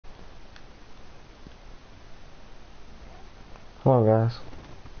Hello guys.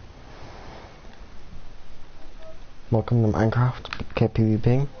 Welcome to Minecraft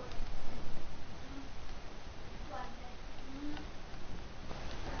KPVP.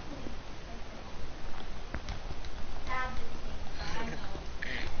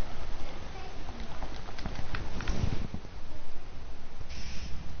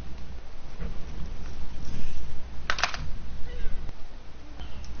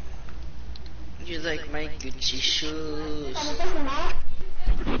 You like my Gucci shoes?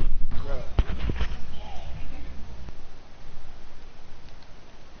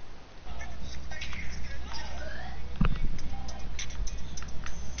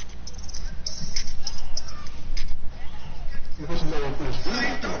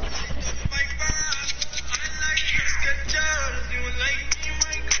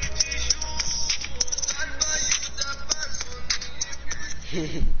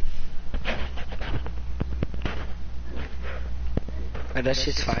 Oh, that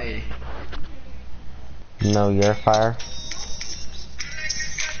shit's fire. No, you're fire.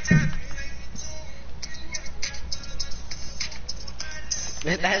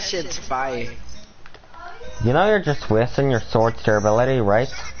 That shit's fire. You know you're just wasting your sword's durability, right?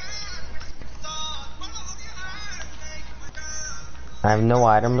 I have no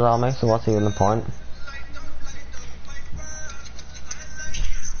items on me, so what's even the point?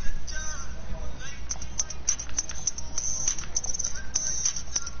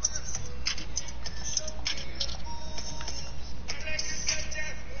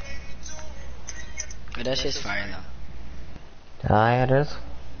 Oh, that shit's fire though. Aye, it is.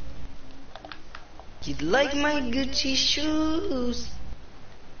 You like my Gucci shoes?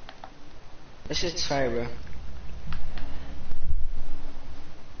 That shit's fire,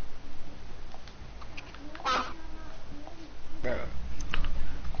 bro.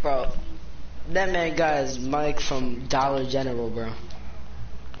 Bro, that man got his mic from Dollar General, bro.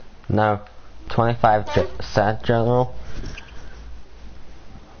 No, 25-cent general.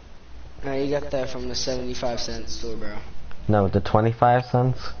 No, you got that from the 75-cent store, bro. No, the 25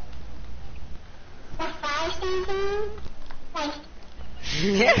 cents.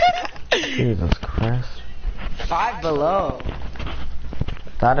 Jesus Christ. Five Below.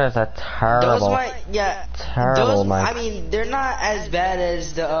 That is a terrible, Those might, yeah. terrible Those, mic. I mean, they're not as bad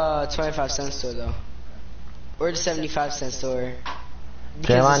as the 25-cent store though, or the 75-cent store.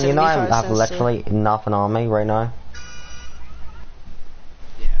 Because Jaylan, you know I 75 have cent literally nothing on me right now.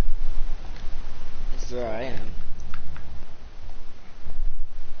 Yeah. That's where I am.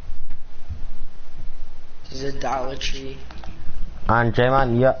 This is a Dollar Tree. And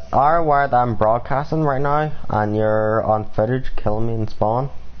J-Man, you are aware that I'm broadcasting right now, and you're on footage killing me in spawn?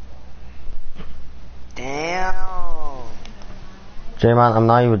 Damn. J-Man, I'm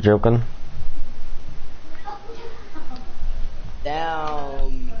not even joking.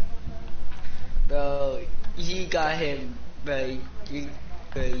 Damn. Bro, you got him, bro. You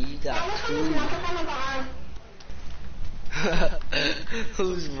got two.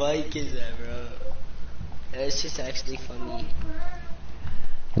 Whose mic is that, bro? That's just actually funny.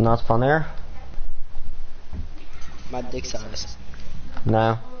 Not funnier? My dick size.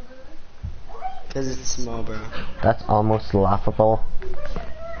 No. Cause it's small, bro. That's almost laughable.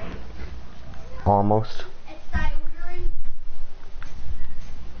 Almost.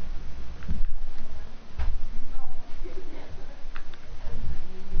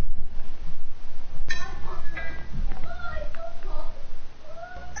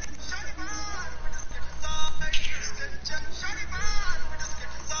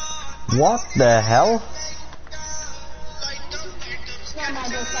 What the hell?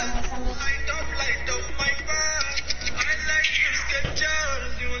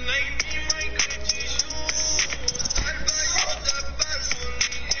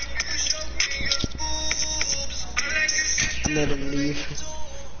 Let him leave.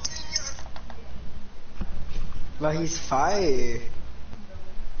 But he's fire.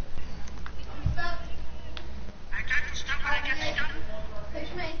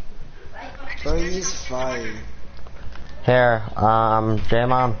 Bro, he's fire. Here,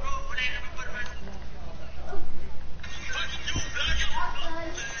 J-Man.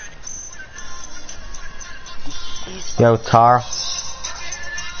 Yo, Tar.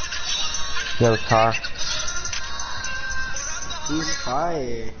 Yo, Tar. He's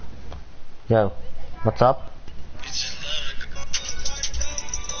fire. Yo, what's up?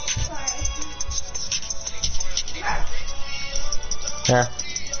 Here.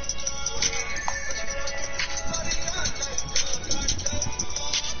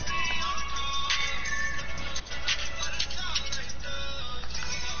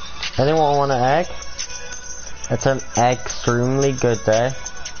 Anyone want an egg? It's an extremely good day.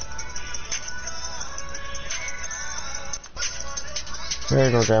 Here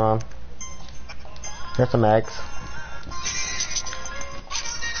you go, J-Man. Here's some eggs.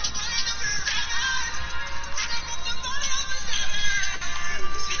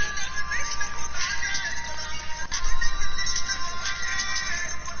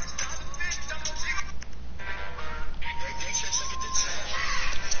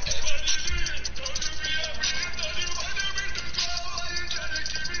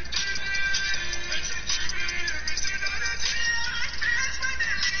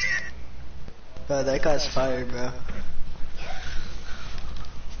 Bro, that guy's fire, bro.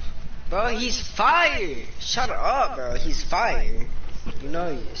 Bro, he's fire! Shut up, bro. He's fire. You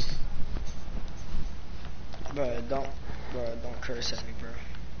know he is. Bro, don't curse at me, bro.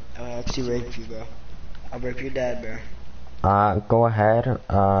 I'll actually rape you, bro. I'll rape your dad, bro. Go ahead,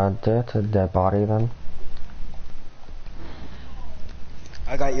 do it to the dead body then.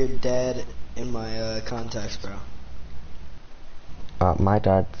 I got your dad in my, contacts, bro. My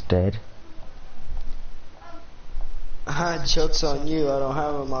dad's dead. Joke's on you, I don't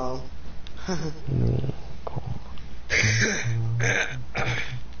have a mom.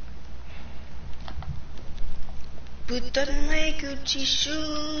 Put on my Gucci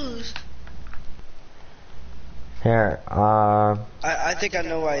shoes. Here, I think I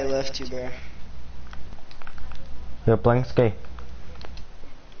know why he left you, bro. Yo, Blinksky.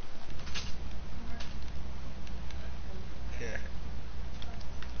 Yeah.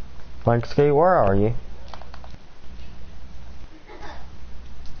 Blinksky, where are you?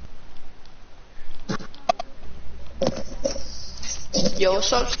 Yo,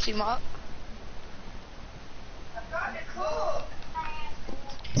 what's up, T-Mop?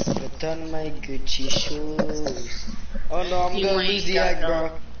 Put on my Gucci shoes. Oh no, I'm gonna lose the egg,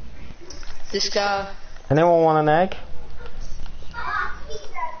 bro. This guy. Anyone want an egg?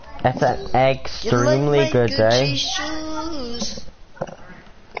 It's an extremely good day. Shoes.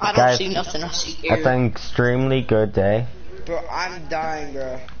 I don't Guys, see nothing, I see it's air. an extremely good day. Bro, I'm dying,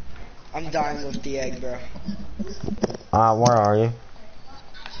 bro. I'm dying with the egg, bro. Where are you?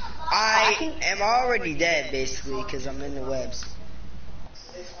 I am already dead, basically, because I'm in the webs.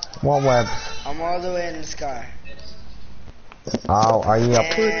 What webs? I'm all the way in the sky. Oh, are you up?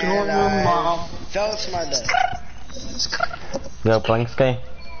 And I fell to my death. Yo, Blinksky.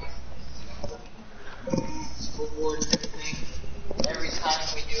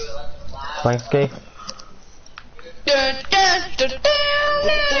 Blinksky.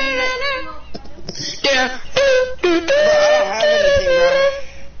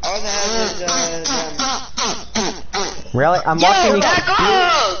 Really? I'm watching you.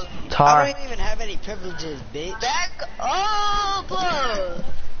 Tar. I don't even have any privileges, bitch. Back up!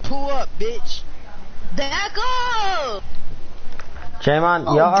 Pull up, bitch. Back up! J-Man,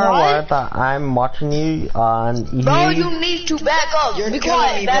 you are aware that I'm watching you on Bro, you need to back up. You're Be killing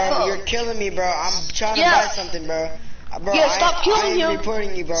quiet, me, back bro. up. You're killing me, bro. I'm trying to Yeah. buy something, bro. Bro, Yeah, stop killing I'm him.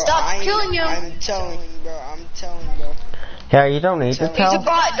 reporting you, bro. Stop killing him. I'm telling you, bro. I'm telling you, bro. Here, you don't need to He's a tell.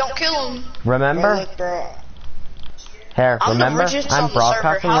 bot, don't kill him. Bro, Remember? look, bro. Here, I'm remember? the richest I'm on the server.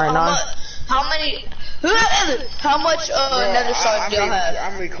 broadcasting right now. How many? How much nether stars do y'all have?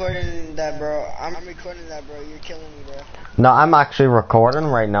 I'm recording that, bro. I'm recording that, bro. You're killing me, bro. No, I'm actually recording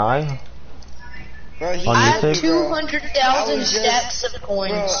right now. Bro, he On I have YouTube? 200,000 stacks of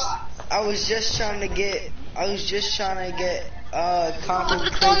coins. Bro, I was just trying to get common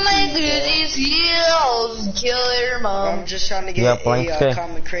Don't crate make keys, these heels, killer bro. mom. I'm just trying to Yeah, get blank a skin.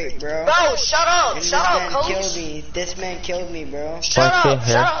 common crate, bro. Bro, shut up, And shut up, this man killed coach. me. This man killed me, bro. Shut Blank up, skin shut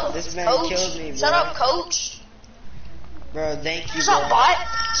here. up, This man coach. killed me, Shut bro. up, coach. Bro, thank you, Stop, bro. bot.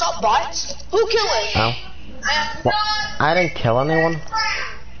 Stop, bots. Who killing? No. Well, I didn't kill anyone.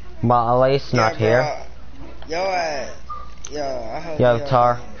 Well, at least not here. Yo, I hope Yo,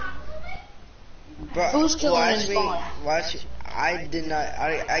 Tar. Bro, Who's killing his spawn? Watch. I did not.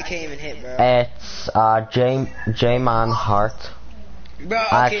 I can't even hit, bro. It's J-Man Hart. Bro,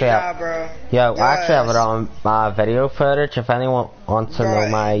 okay, actually have- bro. Yo, I actually have it on video footage. If anyone wants to know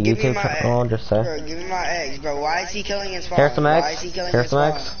my give me YouTube my channel, just say. Bro, give me my eggs, bro. Why is he killing his spawn? Here's some Why eggs. is he killing Here's his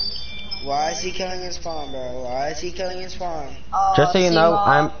some spawn? eggs. Why is he killing his spawn, bro? Why is he killing his spawn? Just so you know,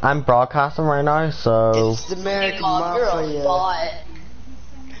 I'm broadcasting right now, so It's the American You're a Mafia. bot.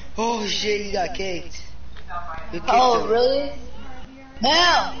 Oh shit, he got kicked. Who kicked Oh, him? really?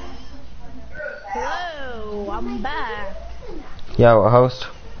 Now. Hello, I'm back. yo, host.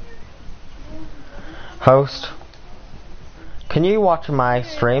 Host. Can you watch my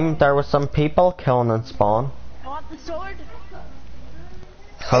stream? There was some people killing in spawn. I want the sword.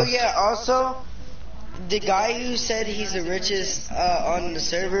 Oh yeah, also, the guy who said he's the richest on the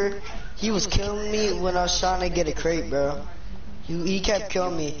server, he was killing me when I was trying to get a crate, bro. He kept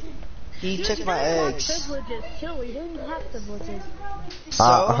killing me. He took my eggs. Chill, you didn't have privileges. So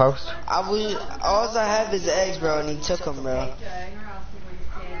host. all I have is eggs, bro, and he took them, bro.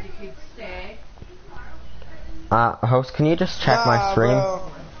 Host, can you just check my stream? Bro.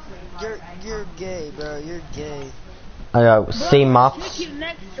 You're gay, bro. You're gay. Yo, C mop.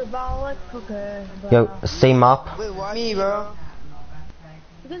 Yo, C mop. Wait, why me, bro?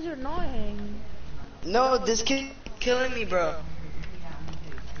 Because you're annoying. No, this kid killing me, bro.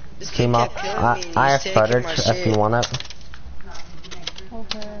 This C kid mop. kept killing me. I have He's taking footage my if you shit. want it.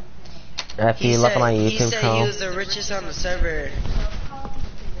 Okay. If you look at my He YouTube said he channel. was the richest on the server.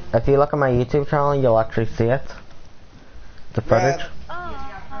 If you look at my YouTube channel, you'll actually see it. The footage.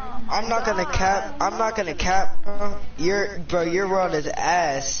 I'm not gonna cap. I'm not gonna cap, bro. Your world is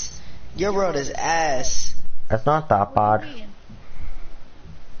ass. Your world is ass. It's not that bad.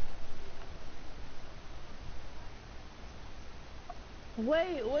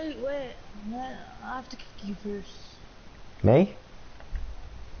 Wait. Man, I have to kick you first. Me?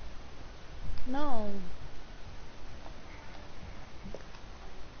 No.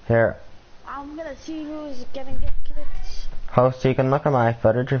 Here. I'm gonna see who's gonna get kicked. Host, you can look at my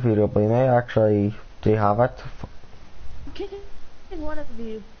footage if you don't believe me. Actually, do you have it? I'm kicking one of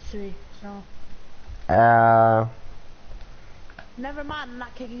you three, so. Never mind, I'm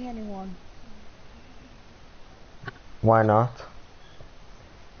not kicking anyone. Why not?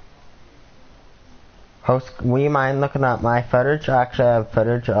 Host, will you mind looking at my footage? I actually have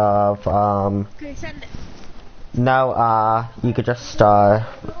footage of, Okay, send it. no, you could just, hit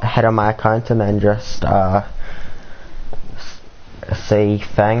on my account and then just, see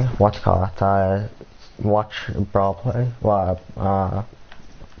thing, what you call it, watch brawl play,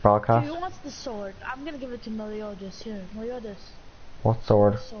 broadcast. Who wants the sword? I'm gonna give it to Meliodas. Here, Meliodas. What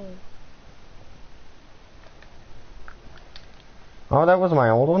sword? Sword. Oh, that was my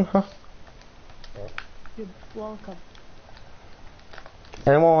old one, huh? You're welcome.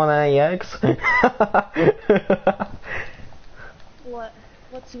 Anyone want any eggs? What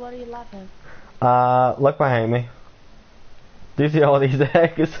are you laughing? Look behind me. Do you see all these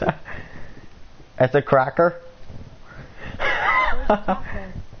eggs? It's a cracker. Where's the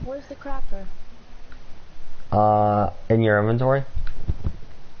cracker? Where's the cracker? In your inventory.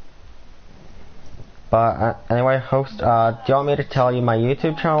 But anyway, host, do you want me to tell you my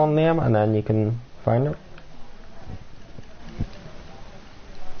YouTube channel name and then you can find it?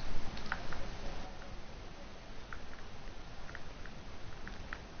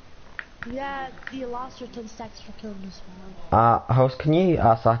 Yeah, you lost your 10 stacks for killing this one. Host, can you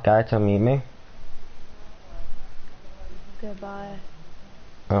ask that guy to meet me? Goodbye.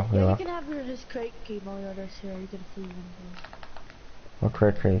 Oh, Yeah, yeah. you can have his crate key, Meliodas. Here, you can free one. What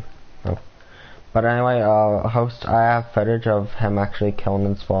crate? Oh. But anyway, host, I have footage of him actually killing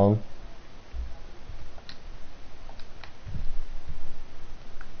and spawn.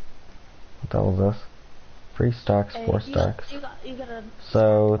 What the hell is this? 3 stacks, 4 stacks. You gotta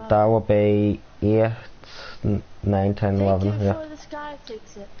So that will be 8, 9, 10, 11, take it yeah. before this guy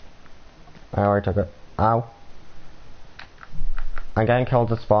takes it. I already took it. Ow. I'm getting killed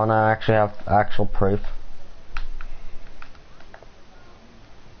to spawn, I actually have actual proof.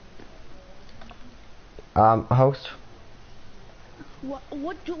 Host?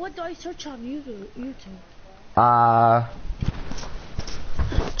 What do I search on YouTube?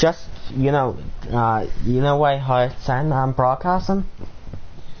 Just, you know why how it's saying broadcasting?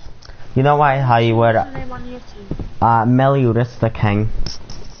 You know why how you would, What's the name on YouTube? Meliodas the King.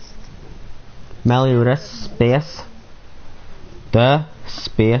 Meliodas space the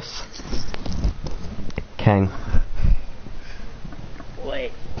space King.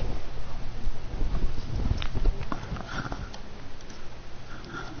 Wait.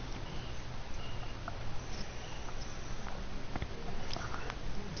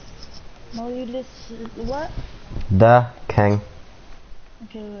 Meliodas, what? The King.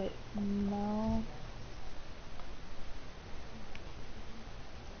 Okay, wait. No.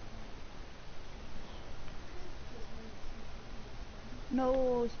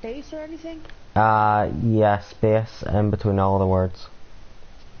 No space or anything? Yeah, space in between all the words.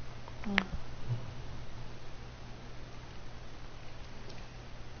 Oh.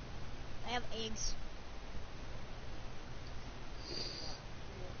 I have eggs.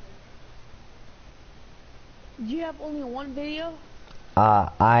 Do you have only one video?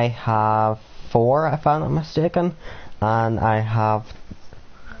 I have 4 if I'm not mistaken, and I have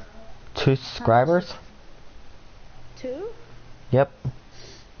 2 subscribers. 2? Yep.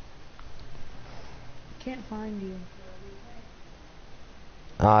 can't find you.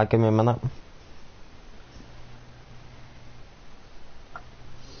 Give me a minute.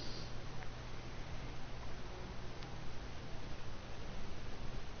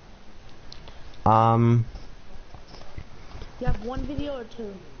 You have one video or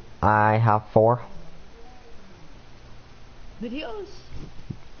two? I have 4. Videos?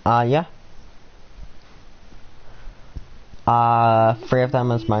 Yeah. 3 of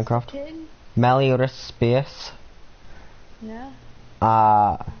them is Minecraft. King? Meliodas Space. Yeah.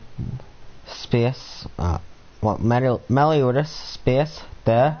 Space. Meliodas Space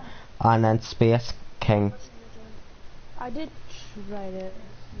there, and then Space King. I did write it.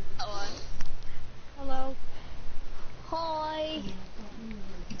 Hello. Hi.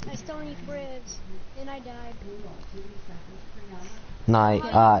 I still need ribs, and I died.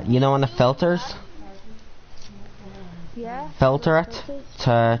 Now, you know on the filters, Yeah. filter it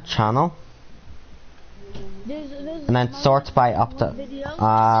to channel, There's and then sorts by up to,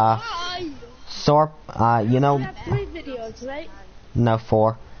 sort, you You know, have 3 videos, right? no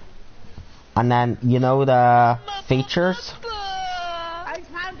 4. And then, you know the features, I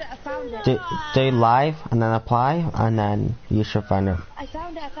found it. do live, and then apply, and then you should find it. I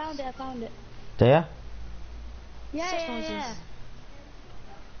found it. Do you? Yeah.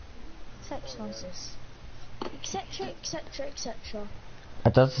 Sex noises. Etc.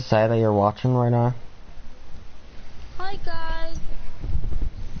 It does say that you're watching right now. Hi guys.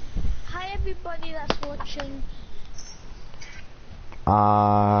 Hi everybody that's watching.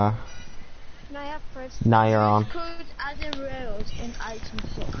 And I have first. Now you're on. Code added rails in item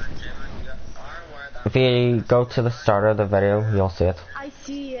shop. If you go to the start of the video, you'll see it. I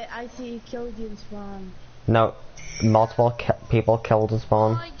see it killed you in spawn. No, multiple people killed in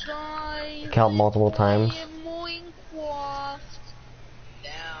spawn. Hi guys. Killed multiple times. Minecraft.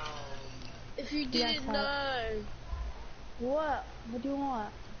 If you didn't know. What? What do you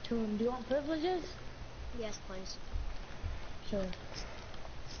want? Do you want privileges? Yes, please. Sure.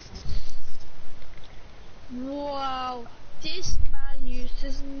 Wow, this man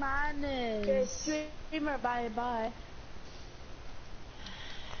uses manners. Okay, streamer, bye.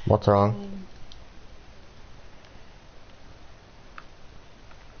 What's wrong?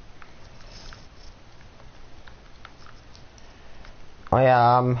 Oh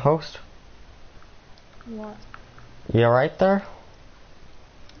yeah, host. What? You alright there?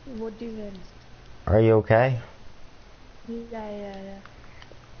 What do you mean? Are you okay? Yeah.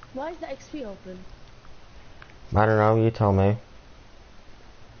 Why is the XP open? I don't know, you tell me.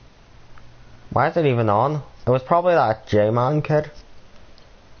 Why is it even on? It was probably that J-Man kid.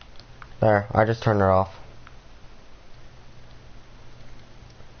 There, I just turned it off.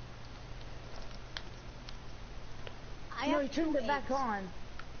 No, you turned it back on.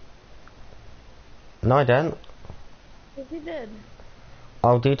 No, I didn't. Yes, you did.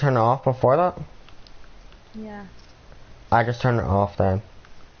 Oh, did you turn it off before that? Yeah. I just turned it off then.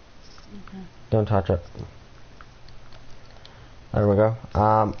 Okay. Don't touch it. There we go.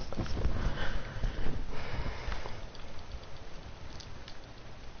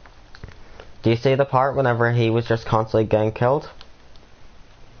 Do you see the part whenever he was just constantly getting killed?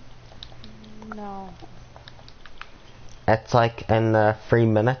 No. It's like in the 3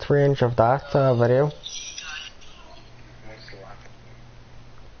 minute range of that video.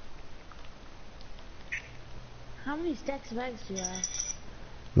 How many stacks of eggs do you have?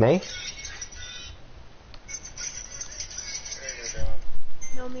 Me?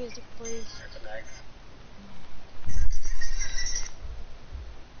 No music, please.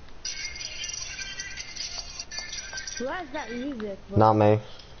 Who has that music? Bro? Not me.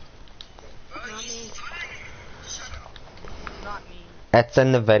 Not me. Not me. It's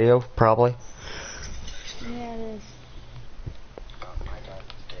in the video, probably. Yeah, it is.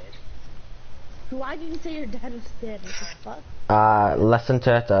 Why did you say your dad was dead? What the fuck? Listen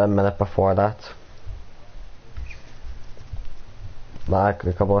to it a minute before that. Like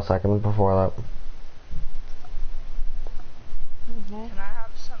a couple of seconds before that. Okay. Can I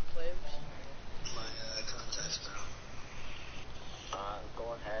have some flavors? My contacts, bro. Go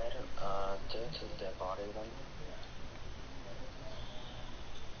ahead, do it to the dead body then.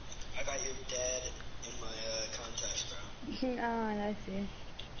 I got your dad in my contacts, bro. Oh, I see.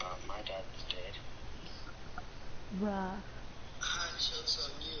 My dad's dead. Bruh. Jokes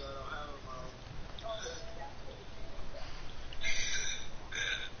on you, I don't have a mom.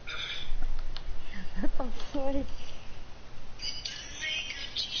 What the fuck?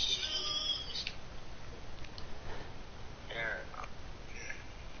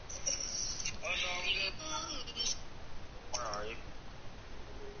 Where are you?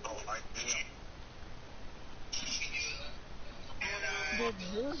 Oh, I am.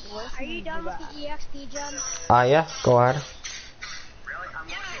 Are you done with the EXP gem? Yeah, go ahead.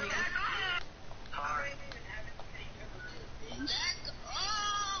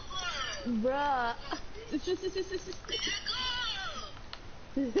 Bruh.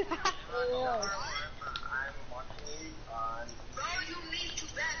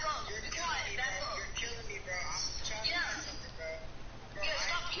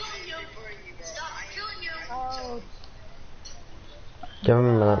 Oh. Give him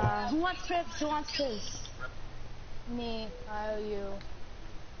a minute. Who wants trips? Who wants trips? Me. I owe you.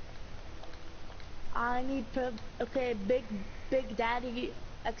 I need trips. Okay, Big Daddy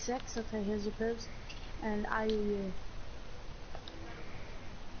XX. Okay, here's your trips. And I owe you.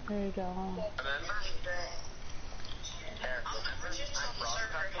 There you go.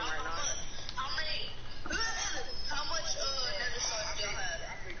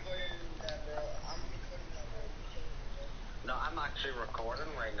 No, I'm actually recording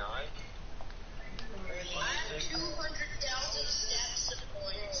right now. I have 200,000 stacks of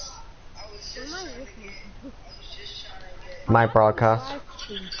coins. My broadcast.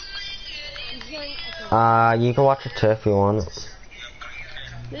 You can watch it too if you want.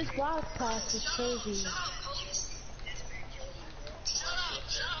 This broadcast is crazy.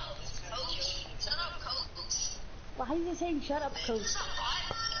 Why are you saying shut up, Coach?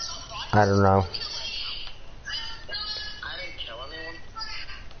 I don't know.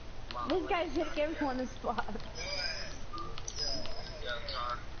 This guy's hitting everyone on the spot.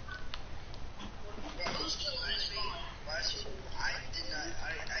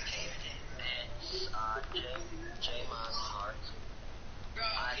 I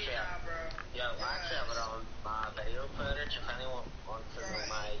actually have it on video footage. If anyone wants to know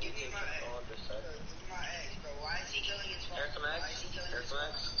my YouTube channel, just say. Here's some eggs. Here's some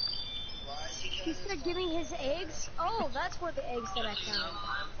eggs. He started giving his eggs? Oh, that's where the eggs that I found.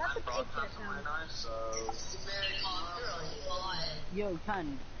 That's the eggs that I found. Yo,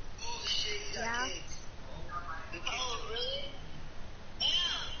 Tony. Yeah? Oh, really?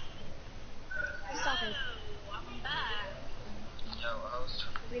 Stop it. Yo, host.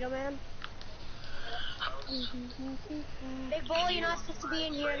 Burrito Man? Big boy, you're not supposed to be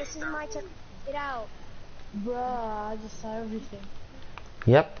in here. This is my time. Get out. Bruh, I just saw everything.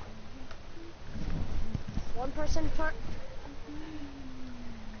 Yep. One person part.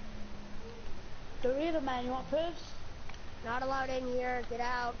 Dorito Man, you want proofs? Not allowed in here. Get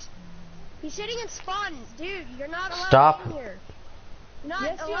out. He's sitting in spawn. Dude, you're not allowed Stop. in here. You're not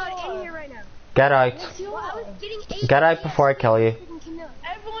Yes, you allowed are. in here right now. Get out. Yes, you Well, I are. was getting 8 Get out before I kill you.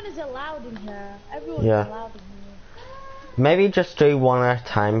 Everyone is allowed in here. Everyone Yeah. is allowed in here. Maybe just do one at a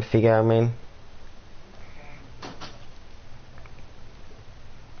time if you get what I mean.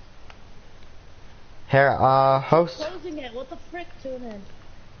 Here, host. Closing it. What the frick, tune in?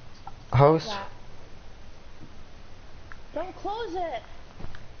 Host. That. Don't close it.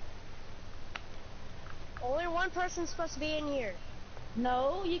 Only one person's supposed to be in here.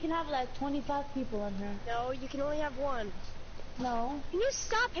 No, you can have like 25 people in here. No, you can only have one. No. Can you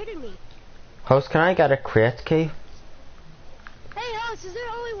stop hitting me? Host, can I get a crate key? Hey, host, is there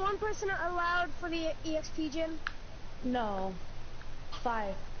only one person allowed for the EXP gym? No.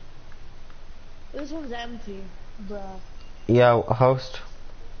 5. This one's empty, bruh. Yo, host.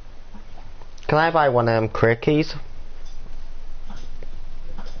 Can I buy one of them crate keys?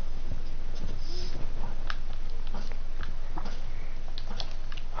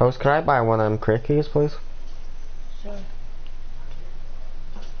 Host, can I buy one of them crate keys, please? Sure.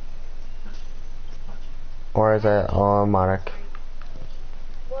 Or is it automatic?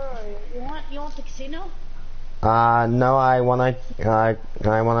 Where are you? You want the casino? No, I wanna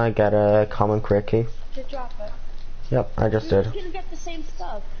get a common crate key. Just drop it. Yep, I just You're did. just gonna get the same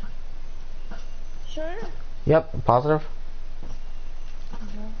stuff. Sure? Yep, positive.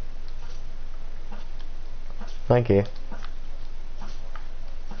 Thank you.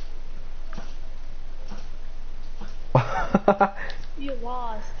 You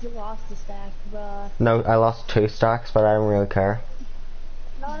lost the stack, bruh. No, I lost 2 stacks, but I don't really care.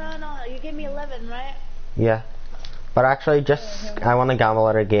 No, you gave me 11, right? Yeah. But actually, I want to gamble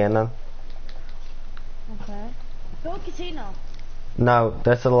it again then. Okay. Go casino. No,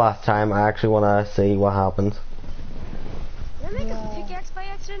 this is the last time. I actually want to see what happens. Did I make a pickaxe by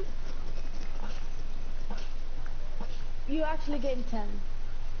accident? You actually getting 10.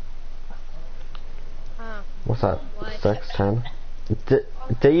 What's that? What? 6, 10?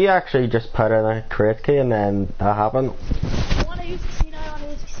 Do you actually just put in a crate key and then that happened? You wanna use casino? I wanna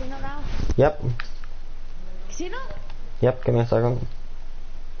use casino now. Yep. Casino? Yep, give me a second.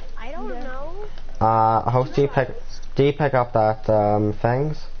 I don't know. Host, Do you pick up that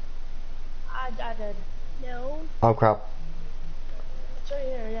things? I did. No. Oh crap. It's right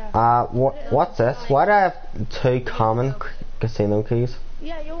here, yeah. What's this? Why do I have 2 common casino keys?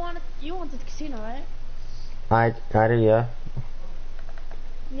 Yeah, you want the casino, right? I do, yeah.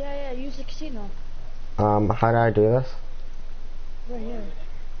 Yeah, use the casino. How do I do this? Right here.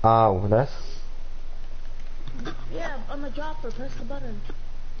 Oh, this? Yeah, on the dropper, press the button.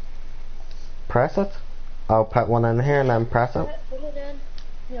 Press it? I'll put one in here and then press it. Put it in.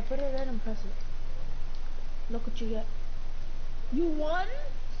 Yeah, put it in and press it. Look what you get. You won?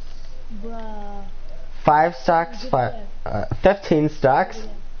 Bruh. 5 stacks, 15 stacks.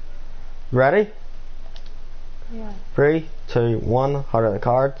 Ready? Yeah. 3, 2, 1, heart of the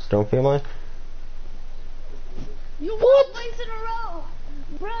cards, don't feel me. You won twice in a row!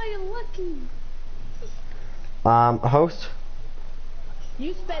 Bro, you're lucky. Host?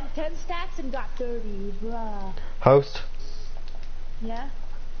 You spent 10 stacks and got 30, bruh. Host? Yeah?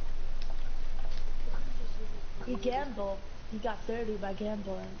 He gambled. He got 30 by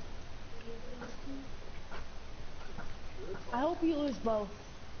gambling. I hope you lose both.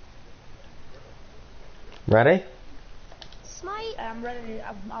 Ready? Smite. I'm ready.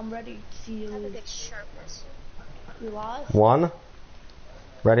 I'm ready to see you Have a lose. good sharpness. You lost? 1.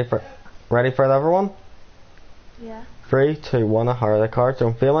 Ready for the other one? Yeah. 3, 2, 1, heart of the cards,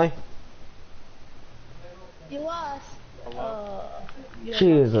 don't feel me. You lost. You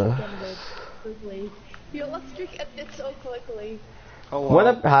Jesus. Quickly. You lost your ended so quickly. Oh, Would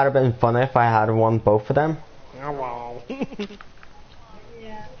it have been funny if I had won both of them? Oh, wow.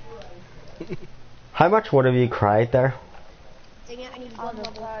 Yeah. How much would have you cried there? Dang it, I need On one the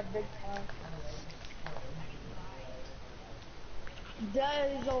level. card, big time. That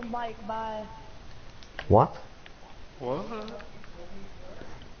is on mic, bye. What? What?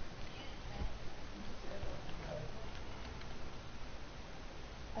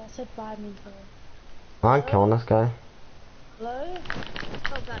 I said bye, me too. I'm killing this guy. Hello?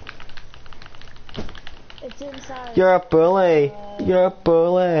 Oh god. It's inside. You're a bully. You're a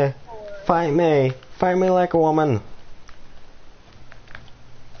bully. Fight me. Fight me like a woman.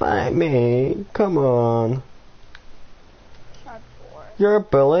 Fight me. Come on. Sharp 4. You're a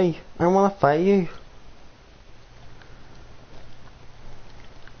bully. I want to fight you.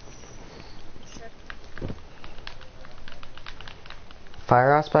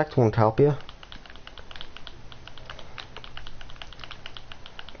 Fire aspect won't help you.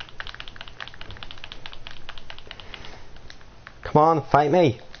 Come on, fight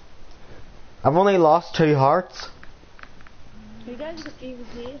me. I've only lost 2 hearts. You guys just even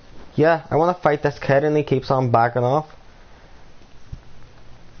see? Yeah, I want to fight this kid and he keeps on backing off.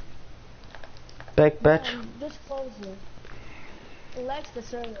 Big bitch. Just close it. It lags the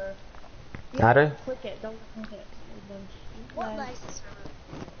server. You I have do? to click it, don't click it. What lags the server?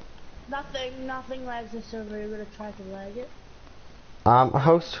 Nothing lags the server. You're gonna try to lag it.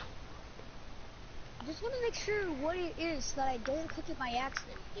 Host. Just want to make sure what it is so that I don't click it by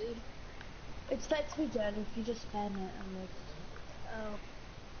accident, dude. It's that speed gen if you just spam it and like, Oh.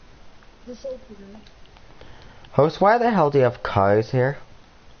 just open it. Host, why the hell do you have cows here?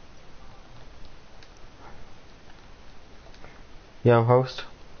 Yo, host.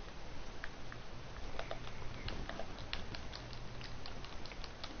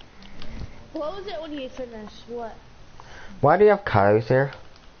 Close it when you finish. What? Why do you have cows here?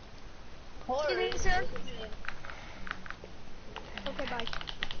 Excuse me, sir. Okay, bye.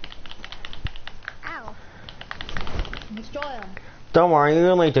 Ow. Destroy them. Don't worry, you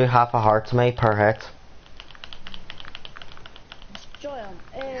only do half a heart to me per hit. Destroy them.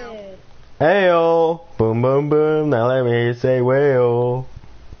 Hey. Heyo! Boom boom boom, now let me say wayo.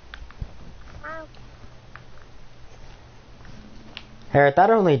 Ow. Here,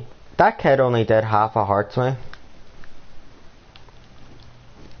 that kid only did half a heart to me.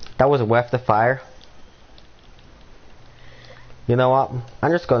 That was a whiff of fire. You know what?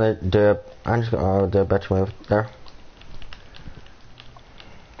 I'm just gonna do a bitch move there.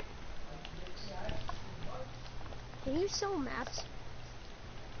 Can you sell maps?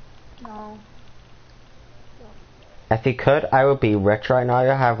 No. If you could, I would be rich right now. I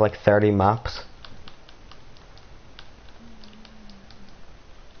have like 30 maps.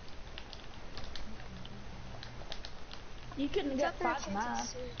 You can get 5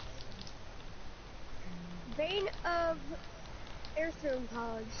 maps. Vein of Airstone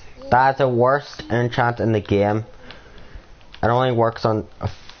pods. That's the worst enchant in the game. It only works on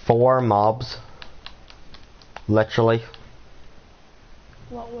 4 mobs. Literally.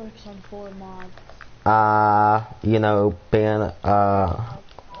 What works on 4 mobs? You know, being,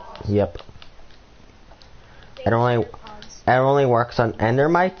 yep. It only works on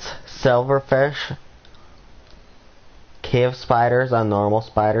endermites, silverfish, cave spiders, and normal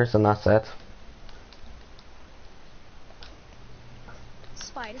spiders, and that's it.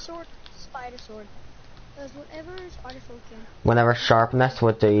 Spider sword. Spider sword. Does whatever spider sword can. Whenever sharpness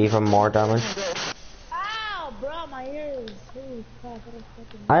would do even more damage. Ow, bro, my ears. Holy crap, what a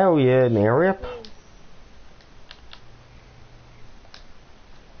fucking... I owe you an ear rip.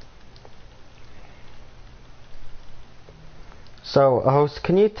 So, host,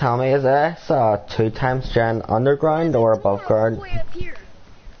 can you tell me, is this 2 times gen underground or above ground? Way up here.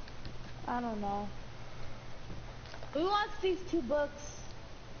 I don't know. Who wants these 2 books?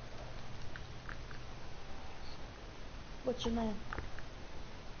 What's your name?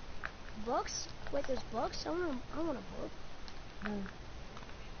 Books? Wait, there's books? I want a book. No.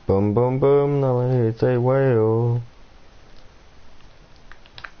 Boom, boom, boom, now it's a whale.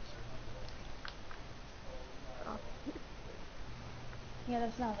 Yeah,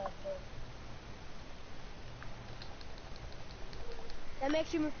 that's not that good. That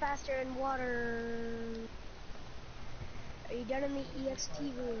makes you move faster in water. Are you done in the EXT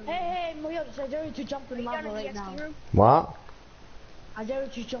room? Hey, Moyos, I dare you to jump in Are you done lava in the right now. EXP room? What? I dare you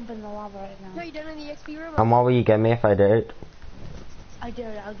to jump in the lava right now. Are you done in the EXP room? And what will you give me if I did? I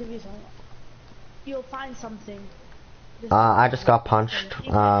dare you, I'll give you something. You'll find something. I just got punched.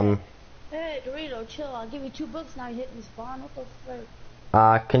 Hey, Dorito, chill. I'll give you 2 books now. You hit me spawn. What the frick?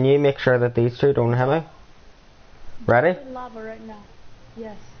 Can you make sure that these 2 don't hit me? Ready? I'm in lava right now.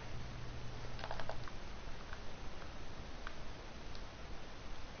 Yes.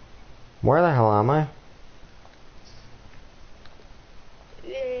 Where the hell am I?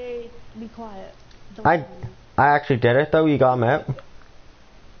 Hey, be quiet. Don't I actually did it though, you got me.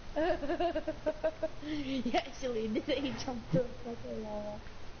 You actually did it. You jumped through fucking lava.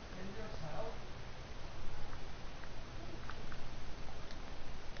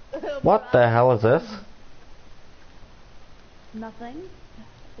 What the hell is this? Nothing.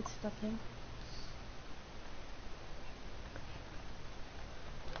 It's nothing.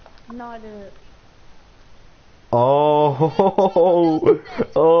 No, I did it. Oh,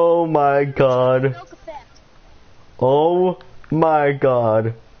 oh my god. Milk effect. Oh my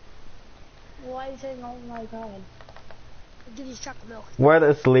god. Why are you saying oh my god? I'll give you chocolate milk. Where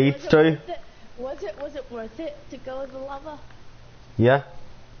this leads to? Was it worth it to go in the lava? Yeah.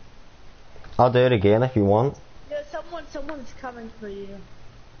 I'll do it again if you want. Yeah, someone's coming for you.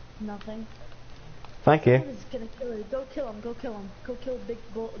 Nothing. Thank you. Someone's gonna kill you. Go kill him. Go kill him. Go kill Big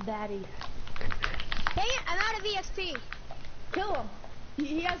Daddy. Dang it, I'm out of EXP. Kill him.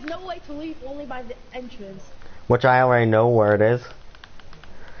 He has no way to leave, only by the entrance. Which I already know where it is.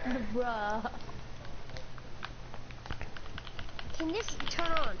 Bruh. Can this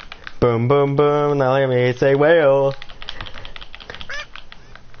turn on? Boom, boom, boom. Now let me say whale.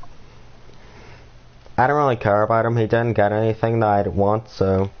 I don't really care about him. He didn't get anything that I'd want,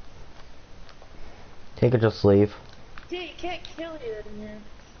 so he could just leave. Dude, he can't kill you in here.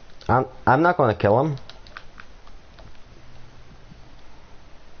 I'm not going to kill him.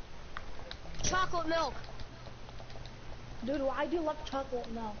 Chocolate milk. Dude, why do you love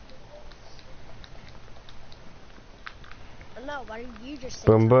chocolate milk? No, why did you just say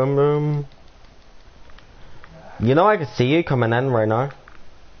Boom, boom, boom. You know I can see you coming in right now.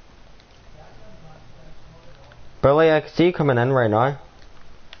 Billy, I can see you coming in right now.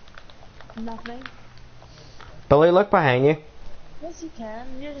 Nothing. Billy, look behind you. Yes, you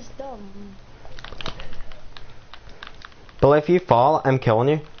can. You're just dumb. Billy, if you fall, I'm killing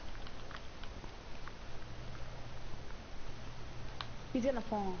you. He's gonna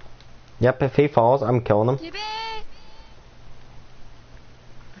fall. Yep, if he falls, I'm killing him.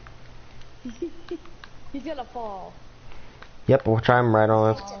 He's gonna fall. Yep, we'll try him right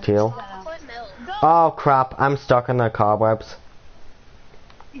on his tail. chocolate milk? Oh crap, I'm stuck in the cobwebs.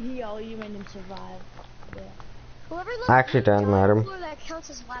 Yo, you made him survive. Yeah. Whoever I actually didn't let him. That counts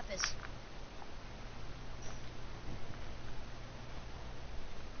as lapis.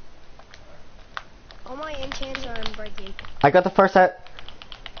 All my enchants are unbreaking. I got the first set.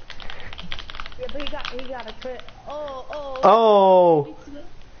 Yeah, but he got a crit. Oh. Oh!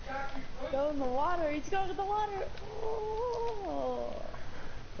 Go in the water. He's going to the water. Oh.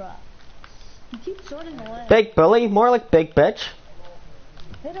 Bruh. He keeps sorting away. Big bully, more like big bitch.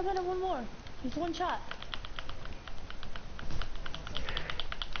 Hit him, one more. He's one shot.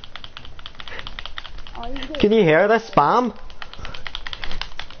 Oh, he's good. Can you hear the spam?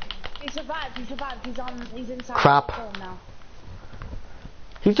 He survived. He's inside. Crap. Kill him now.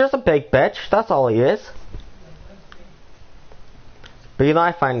 He's just a big bitch, that's all he is. But you know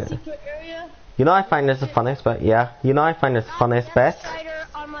I find it. Secret area? You know I find this the funniest bit? Yeah. You know I find this the funniest bit? Strider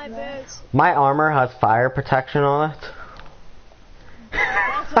on my boots. My armor has fire protection on it.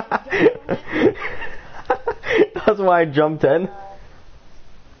 That's why I jumped in.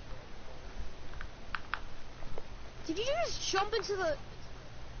 Did you just jump into the...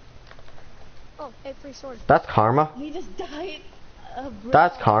 Oh, hey, free sword. That's karma. He just died. Bro.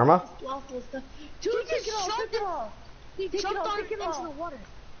 That's karma. Lost his stuff. Dude, Dude, take it all, take it all. He Take it jumped all, on take it into all. the water.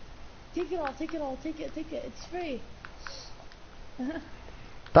 Take it all, take it all, take it, it's free.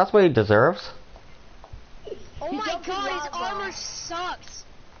 That's what he deserves. Oh He my jumped in god, his lava. armor sucks.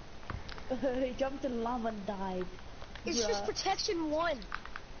 He jumped in lava and died. It's just Bruh. protection 1.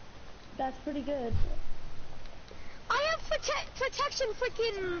 That's pretty good. I have protection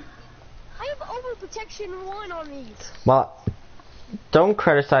freaking... I have over protection 1 on these. Well, don't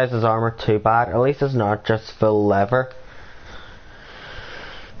criticize his armor too bad. At least it's not just full leather.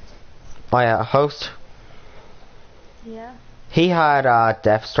 Oh yeah, host. Yeah. He had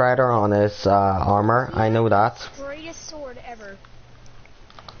Death Strider on his armor. I know that. Greatest sword ever.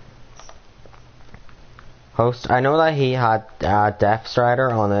 Host, I know that he had Death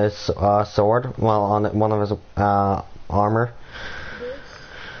Strider on his sword. Well, on one of his armor.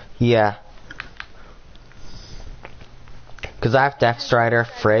 Yeah. Because I have Death Strider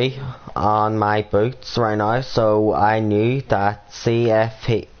free on my boots right now, so I knew that see if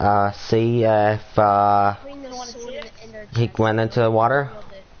Bring the sword in their he chest. went into the water, Wield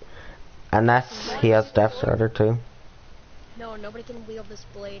it. unless he has Death Strider too. No, nobody can wield this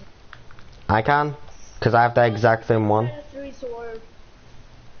blade. I can, because I have the exact same one. Free sword.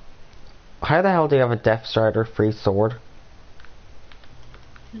 How the hell do you have a Death Strider free sword?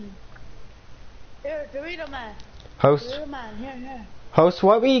 Here, Dorito Man. Host, Dorito Man, here. host,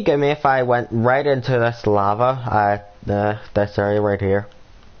 what would you give me if I went right into this lava at this area right here?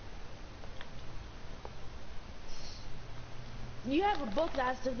 You have a book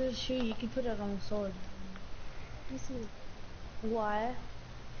that's the good shoe, you can put it on the sword. Let me see. Why?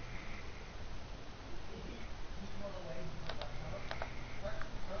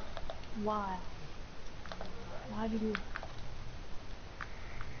 Why? Why do you...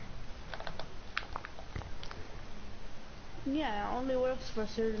 Yeah, it only works for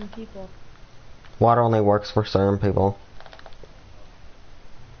certain people. Water only works for certain people.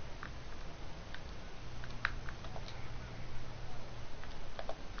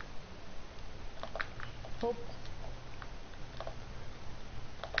 Hope.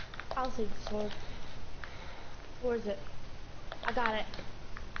 I'll take the sword. Where is it? I got it.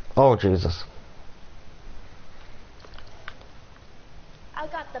 Oh Jesus. I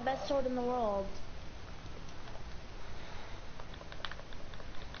got the best sword in the world.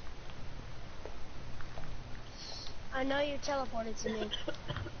 I know you teleported to me.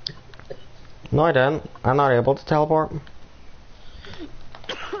 No I didn't. I'm not able to teleport.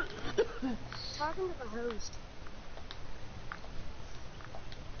 Talking to the host.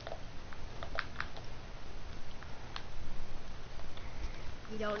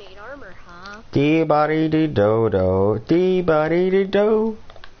 You don't need armor, huh? Dee body dee do do. Dee body dee do.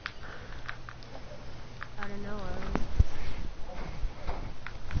 I don't know.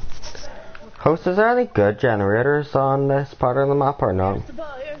 Host, is there any good generators on this part of the map or not? Here's the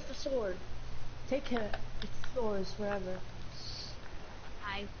bow, here's the sword. Take it. It's yours forever.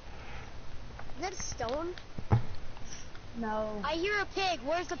 Is that a stone? No. I hear a pig.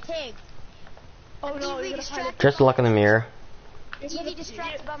 Where's the pig? Oh I'm no, easily you're gonna find it. distracted. Just look in the mirror. You be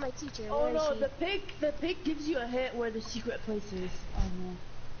distracted by my teacher. Oh Where is no, she? the pig gives you a hint where the secret place is. Oh no.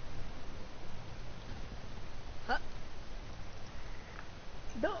 Huh?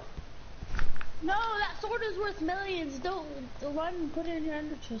 Don't. No, that sword is worth millions. Don't run and put it in your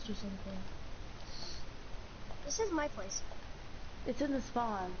ender chest or something. This is my place. It's in the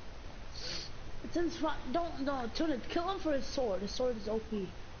spawn. It's in the spawn. No, Tuna, kill him for his sword. His sword is OP.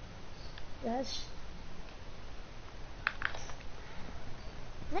 Yes.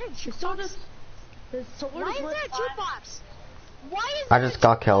 Is that a His sword jukebox? is. His sword Why is is worth there a five- jukebox? Why is I there just a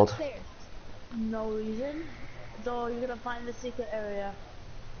got jukebox killed. there? No reason. Though you're gonna find the secret area.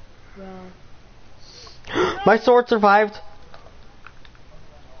 Well. My sword survived.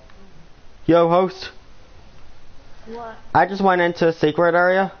 Yo, host. What? I just went into a secret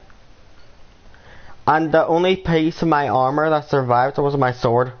area. And the only piece of my armor that survived was my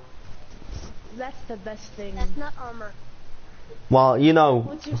sword. That's the best thing. That's not armor. Well, you know.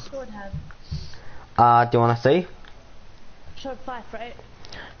 What's your sword have? Do you want to see? Sharp 5, right?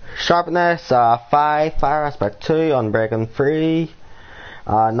 Sharpness 5, fire aspect 2, unbreaking 3,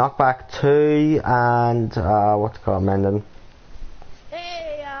 knockback 2, and what's it called, mending.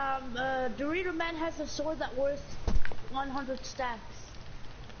 Hey, Dorito Man has a sword that worth 100 stacks.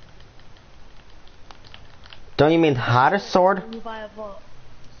 Don't you mean had a sword? You buy a vault.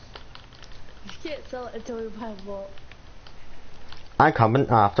 You can't sell it until you buy a vault. I'm coming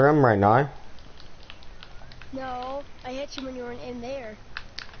after him right now. No, I hit you when you weren't in there.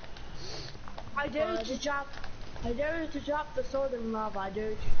 I dare you to drop. I dare you to drop the sword in lava. I dare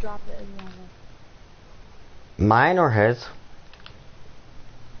you to drop it in lava. Mine or his?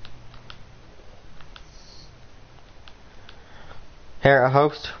 Here, a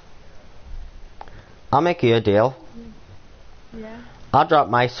host. I'll make you a deal. Yeah. I'll drop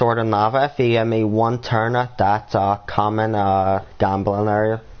my sword in lava if you give me one turn at that common gambling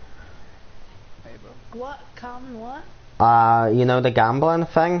area. What? Common what? You know the gambling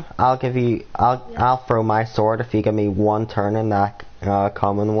thing? I'll throw my sword if you give me one turn in that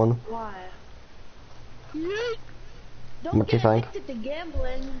common one. Why? What Don't do you get think? addicted to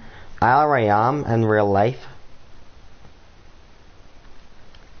gambling. I already am in real life.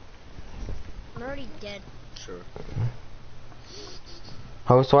 I'm already dead. Sure.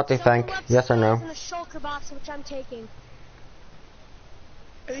 Host, what do you Someone think? left Yes or no? supplies in a shulker box, which I'm taking.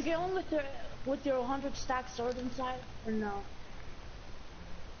 Are you going with your 100 stack sword inside or no?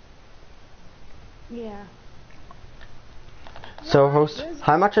 Yeah. So, host,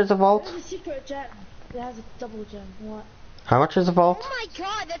 how much is a vault? There's a secret gem. It has a double gem. What? How much is a vault? Oh my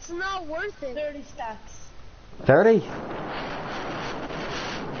god, that's not worth it. 30 stacks. 30?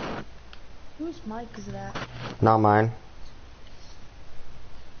 Whose mic is that? Not mine.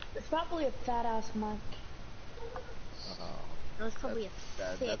 It's probably a fat ass mic. No, it's probably a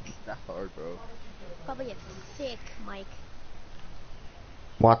thick. That's hard, bro. Probably a thick mic.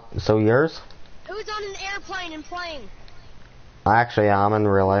 What? So yours? Who's on an airplane and playing? I actually am in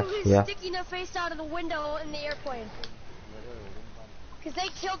real life, Who's yeah. sticking their face out of the window in the airplane? Because they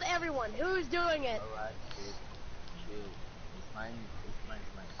killed everyone. Who's doing it? Alright, chill. It's mine.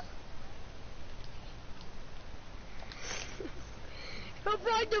 Who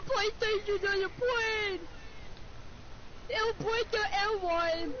brought the PlayStation on the plane? It'll break the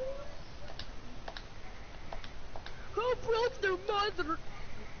L1. Who broke their mother?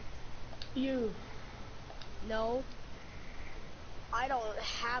 You. No. I don't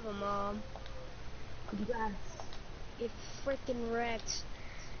have a mom. Congrats. It freaking wrecked.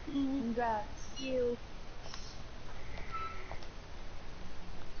 Congrats. You.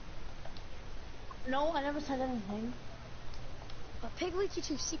 No, I never said anything. A pig leads you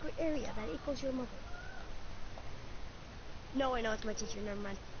to a secret area that equals your mother. No, I know it's my teacher. Never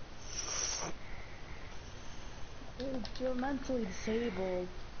mind. Dude, you're mentally disabled.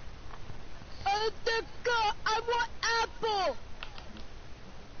 I want apple.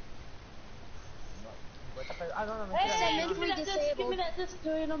 I don't know. Hey, I'm give me mentally that disc, give me disabled. that disc,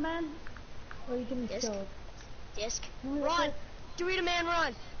 Dorito Man. Or you can Disc? kill it. Disc. Give me that Run. disc. Dorito Man,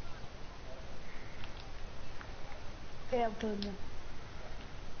 run. Okay, I'm killing you.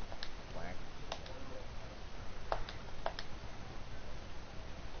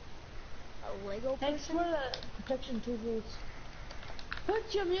 A Lego Thanks person? for the protection 2 boots.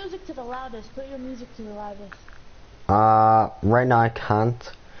 Put your music to the loudest. Put your music to the loudest. Right now I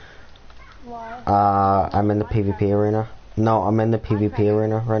can't. Why? I'm in the PvP arena. No, I'm in the PvP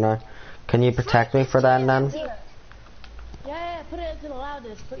arena right now. Can you protect me for that then? Yeah, put it to the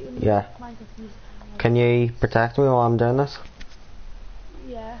loudest. Put your music, Yeah. Minecraft music. Can you protect me while I'm doing this?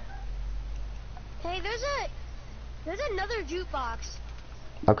 Yeah. Hey, there's another jukebox.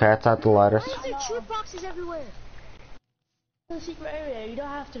 Okay, it's at the loudest. Why is there jukeboxes everywhere? It's a secret area. You don't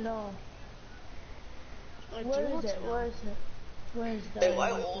have to know. I Where do is it? want to know. Where is it? Where is the? Hey,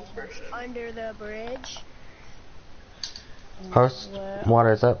 why old person? Under the bridge. Host, what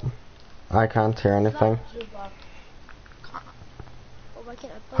is it? I can't hear anything. Oh, why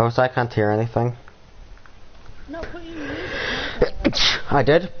can't I play? Host, I can't hear anything. No, put your music. I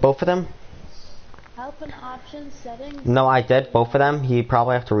did, both of them. Help and options settings. No, I did, both of them. You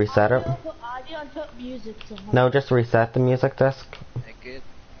probably have to reset it. Put audio and put music to home. No, just reset the music disc. Make it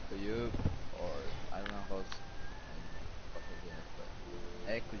to you, or I don't know how.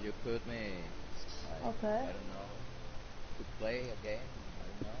 Hey, could you put me? Okay. I don't know. To play a game.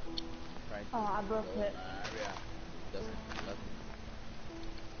 I don't know. Try to Oh, I broke go it. in an area. Doesn't let me.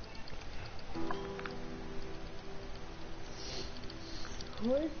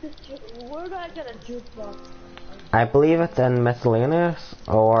 Where do I get a jukebox? I believe it's in miscellaneous,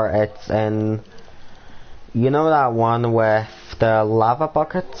 or it's in, you know that one with the lava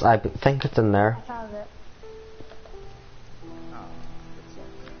buckets? I think it's in there. I found it. Oh,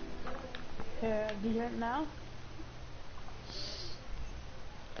 that's Here, do you hear it now?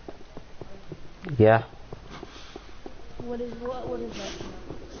 Yeah. What is it?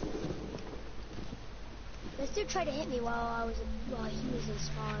 This dude tried to hit me while he was in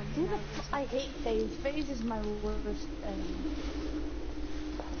spawn. Who the I hate FaZe. FaZe is my worst enemy.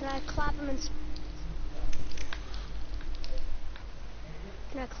 Can I clap him and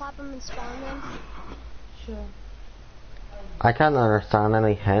spawn then? Sure. I can't understand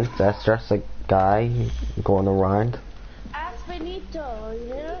any hints. It's just a guy going around. Ask Benito, you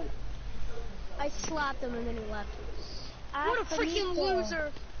hear? I slapped him and then he left. Ask What a freaking Benito.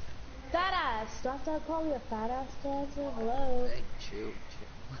 loser! Fat ass. Don't I call you a fat ass dancer? Hello. Hey, chill.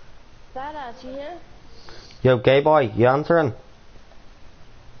 Fat ass, you hear? Yo, gay boy, you answering?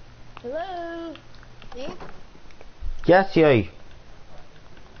 Hello. Me? Yes, you.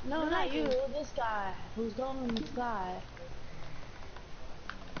 No, not you. This guy who's going in the sky.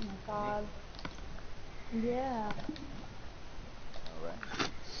 Oh my god. Yeah. Alright.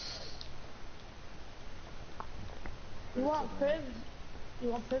 You want cribs? You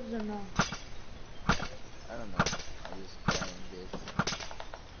want cribs or no? I don't know. I'm just playing this.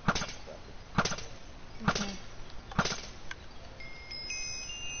 Okay.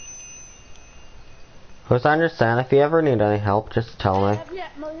 Host, I understand. If you ever need any help, just tell me.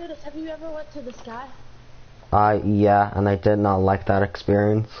 Meliodas, have you ever went to the sky? Yeah, and I did not like that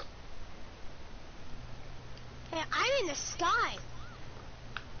experience. Hey, I'm in the sky.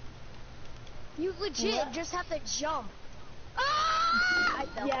 You legit just have to jump. Ah! I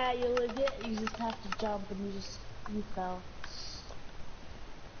fell. Yeah, you legit. You just have to jump and you fell.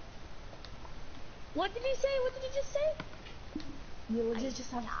 What did he say? What did he just say? You legit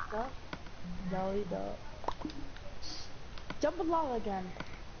just have to go? No, you don't. Jump in lava again.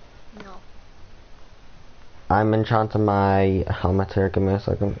 No. I'm enchanting my helmet here. Give me a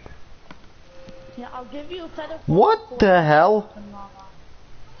second. Yeah, I'll give you a feather. What the hell?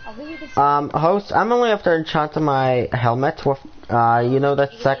 I'll give you the. Host, I'm only after enchanting my helmet with, you know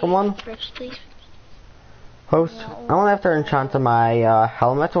that second one? Host, I'm only after enchanting my,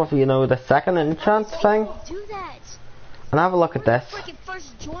 helmet with, you know, the second enchant thing? Do that. And have a look at this. Freaking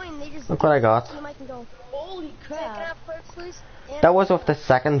first join, they just Look what I got. see Mike and go, Holy "Hey, can I crap! have perks, please?" And That was with the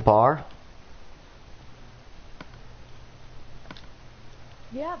second bar.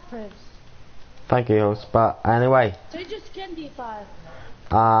 Yeah, Prince. Thank you, host. But anyway, Change your skin, D5.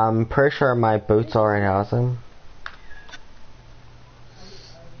 I'm pretty sure my boots already has him.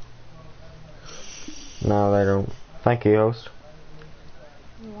 No, they don't. Thank you, host.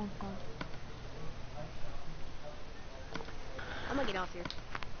 You're welcome. I'm gonna get off here.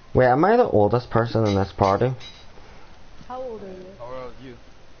 Wait, am I the oldest person in this party? How old are you? How old are you?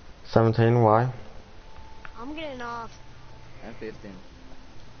 17, why? I'm getting off. I'm 15.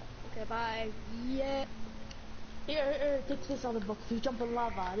 Okay, bye. Yeah. Here, take this other book. If you jump in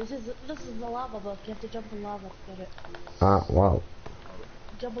lava, this is the lava book. You have to jump in lava to get it. Well.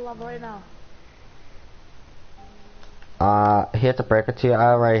 Jump in lava right now. Hate to break it to you,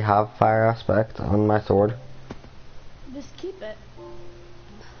 I already have fire aspect on my sword. Just keep it.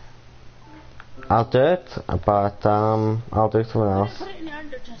 I'll do it, but, I'll do something else. Put it in your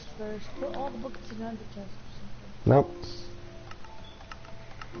under chest first. Put all the books in your under chest. Nope.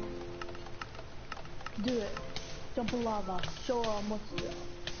 Do it. Jump in lava. Show them what's there.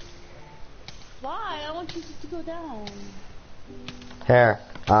 Why? I want you to go down. Here,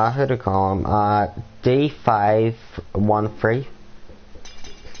 who do you call him? D513.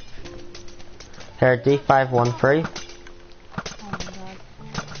 Here, D513. Oh my god.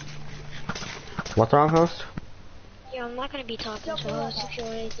 What's wrong, host? Yeah, I'm not gonna be talking to us if you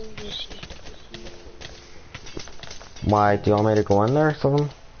want anything this year. Why, do you want me to go in there or something?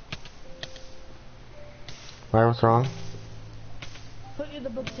 Why, what's wrong? Put the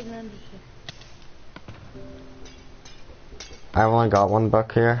books in your under chest. I've only got one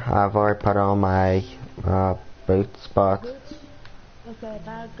book here. I've already put on my, boots, but... Boots? Okay,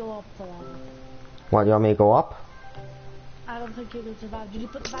 now go up for that. What, you want me to go up? I don't think you can survive. Did you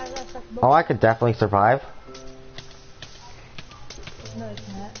put the fire aspect book? Oh, I could definitely survive. No, you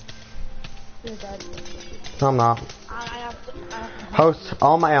can't. You're dead. No, I'm not. I have to. Host,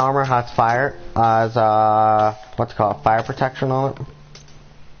 all my armor has fire, as, what's it called, fire protection on it.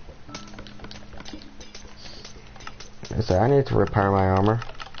 Is there, I need to repair my armor.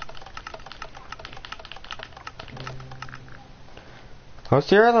 Host,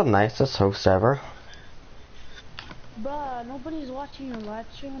 you're the nicest host ever. Bruh, nobody's watching your live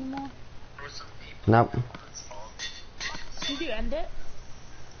stream anymore. Nope. Did you end it?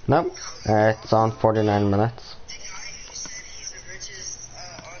 Nope. It's on 49 minutes. The guy who said he's the richest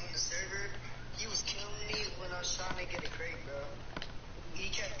on the server, he was killing me when I was trying to get a crate, bro. He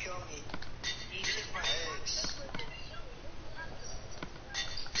kept killing me. He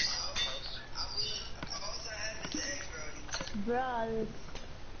Bruh,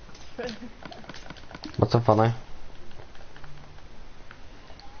 this... What's so funny?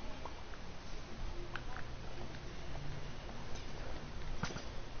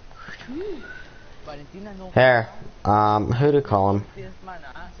 Valentina, no. Here, who do you call him? This man,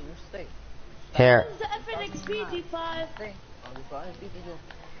 so you stay. Here, What was the FNXP, D5? Stay. Oh, you got it, people.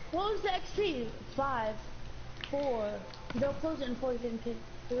 What was the XP? 5, 4. They'll close it in 4,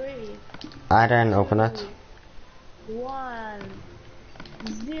 3, I didn't open it. 1,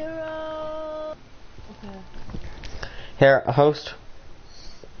 0. Okay. Here, host.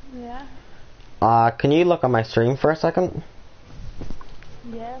 Yeah. Can you look at my stream for a second?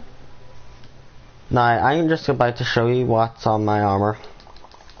 Yeah. Now, I'm just about to show you what's on my armor.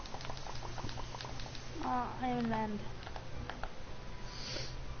 Amen.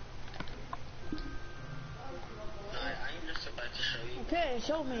 Okay,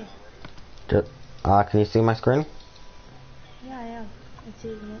 show me. Can you see my screen? Yeah, I am. I'm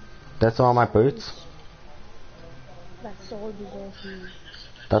seeing it. That's all my boots. That sword is all huge.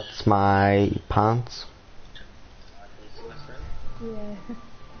 That's my pants. Yeah.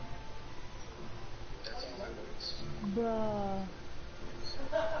 Bruh.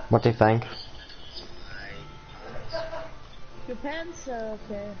 What do you think? Your pants are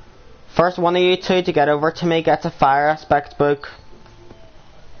okay. First one of you two to get over to me gets a fire aspect book.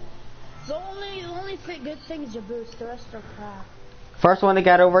 The only good thing is your boots. The rest are crap. First one to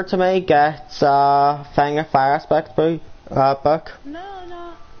get over to me gets thing a fire aspect book.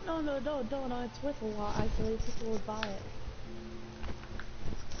 No, don't. It's worth a lot, actually. It's just worth buy it.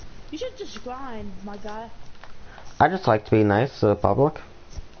 You should just grind, my guy. I just like to be nice to the public.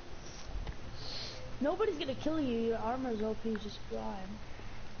 Nobody's gonna kill you. Your armor's OP. Just grind.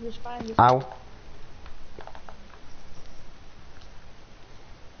 Just grind. Just Ow.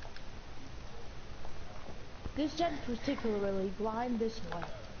 This gen particularly, grind this one.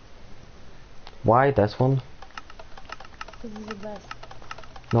 Why this one? Because it's the best.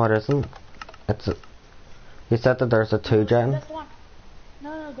 No, it isn't. It's a... You said that there's a 2 gen. This one.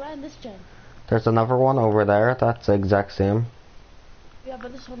 No, grind this gen. There's another one over there that's the exact same. Yeah,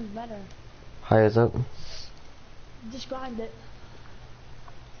 but this one's better. How is it? Just grind it.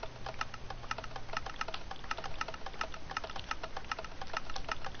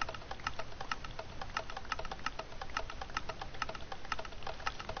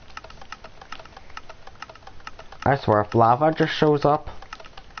 I swear, if lava just shows up,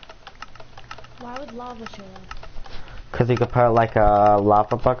 Why would lava show up? because you could put like a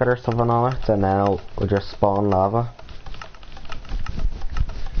lava bucket or something on it, and then it'll just spawn lava.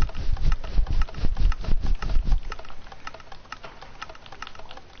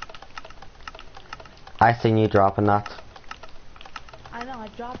 I seen you dropping that. I know, I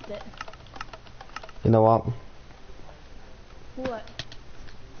dropped it. You know what? What? What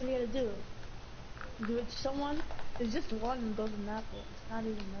are you gonna do? Do it to someone? There's just one golden apple. It's not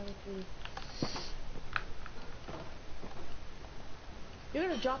even another 3. You're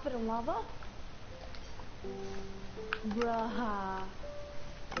gonna drop it in lava? Bruh.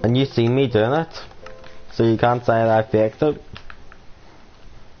 And you seen me doing it, so you can't say that I faked it.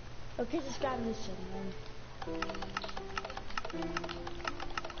 Okay, just grab this one, man.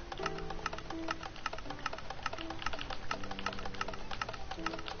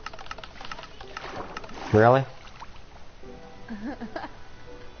 Really?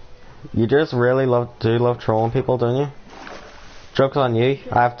 You just really love trolling people, don't you? Joke's on you.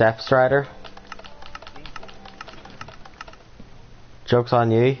 I have Death Strider. Joke's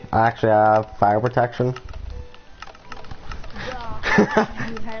on you. I actually have fire protection. Bruh,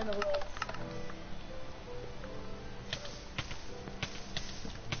 you handle it.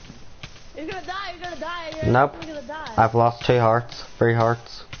 You're gonna die, Nope. You're gonna die. I've lost 2 hearts, 3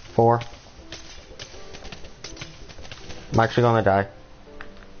 hearts, 4. I'm actually gonna die.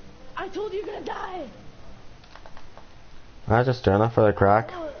 I told you you're gonna die! I was just doing it for the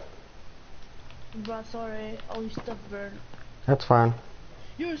crack. Bruh, sorry. All your stuff burned. That's fine.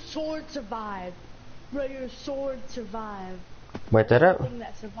 Your sword survived. Bro, your sword survived. Wait, did it? The thing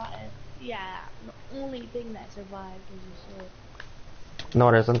that survived. Yeah, the only thing that survived was your sword. No,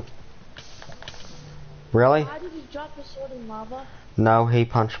 it isn't. Really? Why did you drop your sword in lava? No, he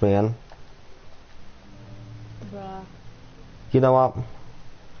punched me in. Bruh. You know what?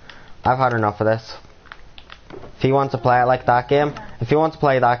 I've had enough of this. If he wants to play it like that game, if he wants to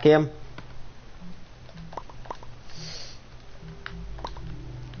play that game,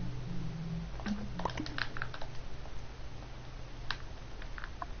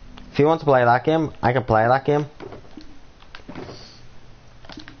 if he wants to play that game, I can play that game.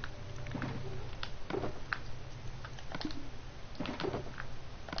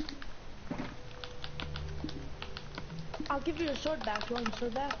 back. You want your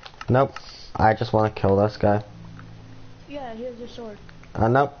sword back? Nope. I just want to kill this guy. Yeah, here's your sword.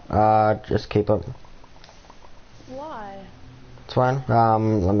 Nope. Just keep it. Why? It's fine.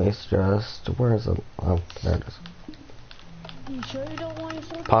 Let me just. Where is it? Oh, there it is. You sure you don't want your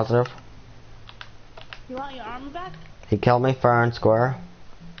sword back? Positive. You want your armor back? He killed me fair and square.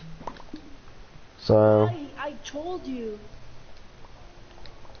 So. I told you.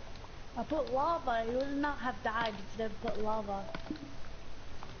 I put lava. You would not have died if they put lava.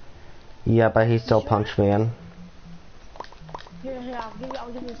 Yeah, but he still Sure? punched me in. Here,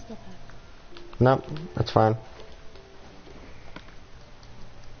 I'll give you a stuff back. Nope. That's fine.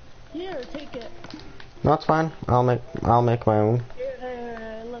 Here, take it. No, it's fine. I'll make my own.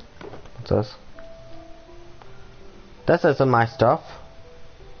 Here, look. What's this? This isn't my stuff.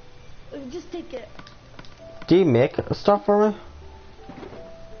 Just take it. Do you make stuff for me?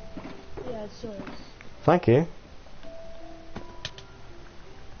 Yeah, it's yours. Thank you.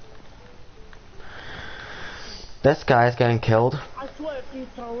 This guy is getting killed. I swear if you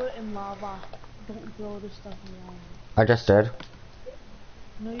throw it in lava, don't throw the stuff in lava. I just did.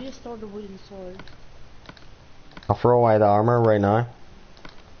 No, you just throw the wooden sword. I'll throw away the armor right now.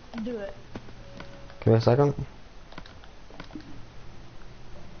 Do it. Give me a second.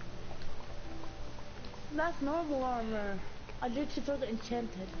 That's normal armor. I did to throw the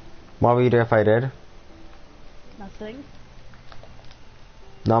enchanted. What would you do if I did? Nothing.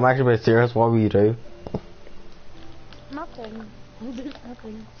 No, I'm actually being serious. What would you do? Nothing. I'll do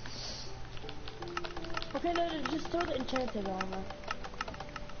nothing. Okay, no, just throw the enchanted armor.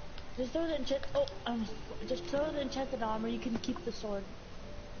 Just throw the just throw the enchanted armor. You can keep the sword.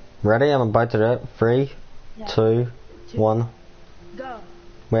 Ready? I'm about to do it. 3, Yeah. 2, 1. Go.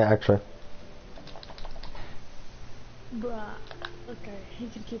 Wait, actually. Bruh. Okay, you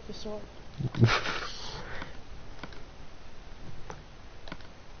can keep the sword.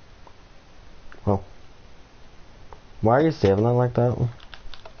 Oh. Why are you saving it like that?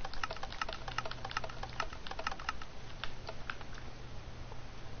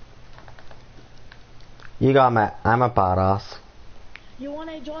 You got me. I'm a badass. You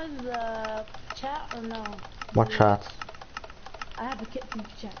wanna join the chat or no? What chat? I have a kit from the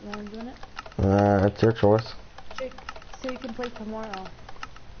chat. You wanna join it? It's your choice. So you can play tomorrow.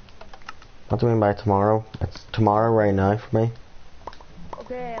 What do you mean by tomorrow? It's tomorrow right now for me.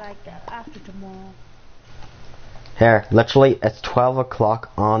 Okay, like after tomorrow. Here, literally, it's 12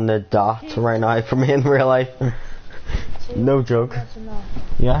 o'clock on the dot right now for me in real life. So No joke. yes or no?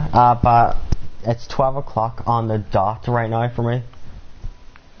 Yeah, but it's 12 o'clock on the dot right now for me.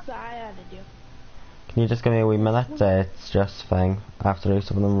 So I added you. Can you just give me a wee minute? It's just a thing. I have to do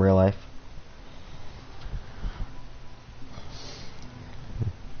something in real life.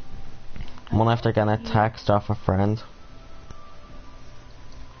 I'm gonna have to get a text off a friend.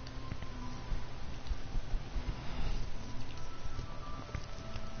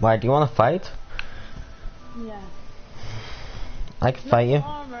 Why, do you wanna fight? Yeah. I can fight you.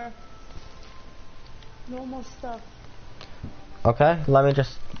 Armor. Normal stuff. Okay, let me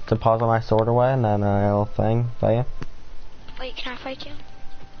just deposit my sword away and then I'll fight you. Wait, can I fight you?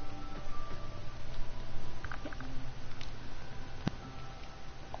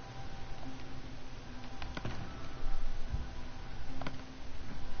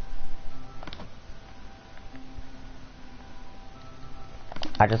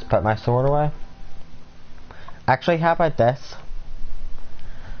 I just put my sword away. Actually, how about this?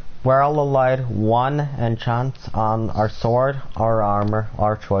 We're all allowed one enchant on our sword or armor,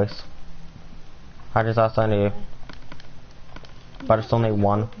 our choice. How does that sound to you? But it's only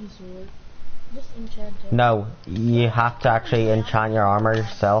one. Just enchant it. No, you have to actually enchant your armor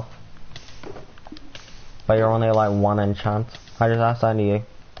yourself. But you're only allowed one enchant. How does that sound to you?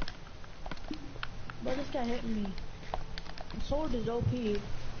 But this guy hit me. The sword is OP.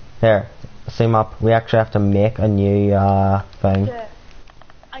 Here, zoom up. We actually have to make a new thing. Yeah.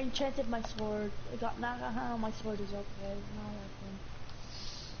 I enchanted my sword. I got my sword is okay. Not working.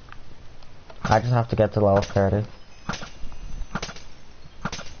 I just have to get to level 30.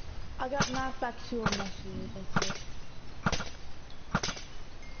 I got knockback 2 on my sword. That's it.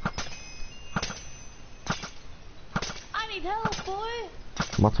 I need help, boy!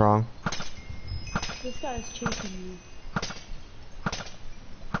 What's wrong? This guy is chasing me.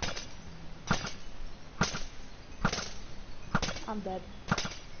 I'm dead.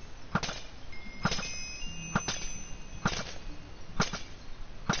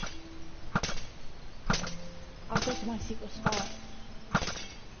 I'll go to my secret spot.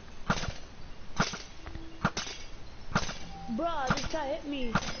 Bruh, this guy hit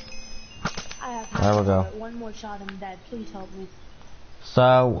me. I have There we go. one more shot, I'm dead. Please help me.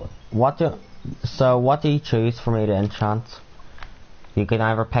 So what do you choose for me to enchant? You can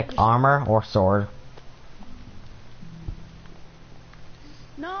either pick armor or sword.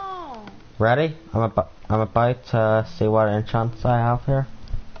 No. Ready? I'm about to see what enchants I have here.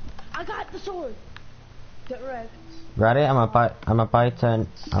 I got the sword. Get wrecked. Ready? I'm about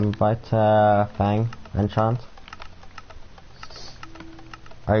to Fang enchant.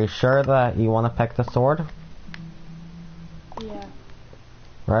 Are you sure that you want to pick the sword? Yeah.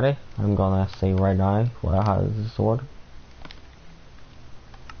 Ready? I'm gonna see right now what has the sword.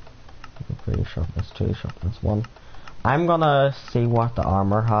 3 sharpness 2 sharpness 1. I'm gonna see what the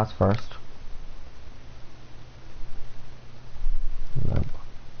armor has first. Nope.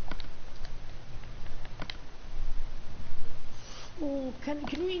 Oh,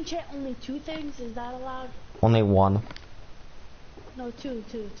 can we enchant only 2 things? Is that allowed? Only 1. No, two.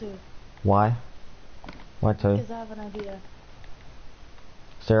 Why? Why 2? Because I have an idea.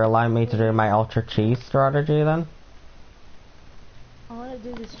 So you're allowing me to do my ultra cheese strategy then? I want to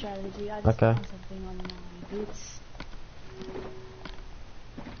do this strategy. I just Okay. found something on my boots.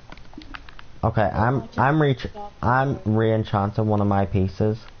 Okay, I'm re-enchanting one of my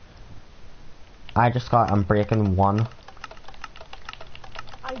pieces. I'm breaking 1.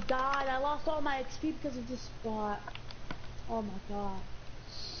 I died. I lost all my XP because of this spot. Oh my god.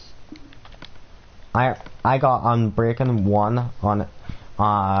 I got unbreaking 1 on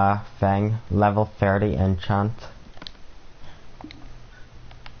thing level 30 enchant.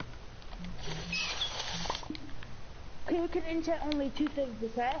 Okay, we can enchant only 2 things,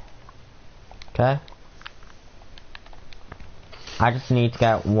 okay? Okay. I just need to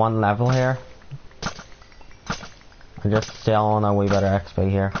get 1 level here. I'm just still on a wee bit of XP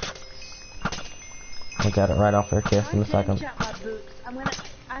here. I'll get it right off your case in a second. Enchant my boots.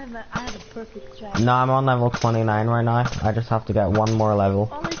 I have a perfect strategy. No, I'm on level 29 right now. I just have to get 1 more level.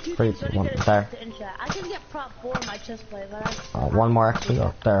 Only 2 3, things. 1, there. To enchant. I can get prop 4 on my chest plate, but 1 more XP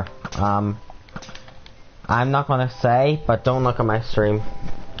up there. I'm not gonna say, but don't look at my stream.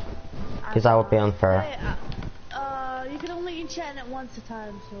 Because that would be unfair. Hey, you can only enchant it once a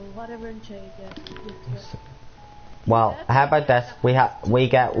time, so whatever enchant you get. Well, how about this? We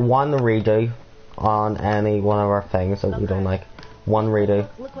get 1 redo on any one of our things that we don't like. 1 redo.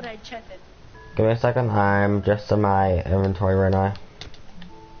 Look what I enchanted. Give me a second. I'm just in my inventory right now.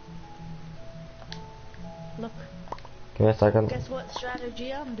 Look. Give me a second. Guess what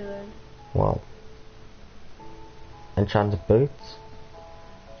strategy I'm doing? Well, enchanted boots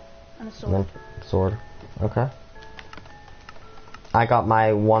And a and sword. then sword. Okay. I got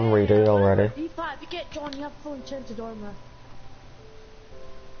my 1 redo already. D5, you get John, you have full enchanted armor.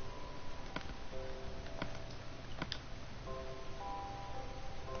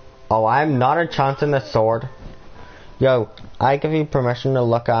 Oh, I'm not enchanting the sword. Yo, I give you permission to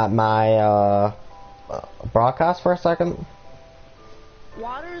look at my broadcast for a second.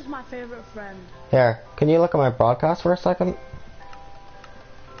 Water is my favorite friend. Here, can you look at my broadcast for a second?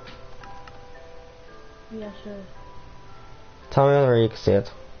 Yeah, sure. Tell me whether you can see it.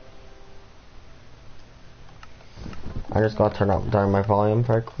 I just gotta turn up down my volume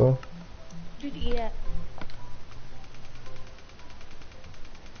very cool. Dude, yeah.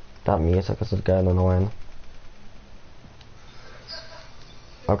 That music is getting annoying.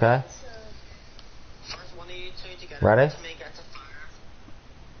 Okay. Ready?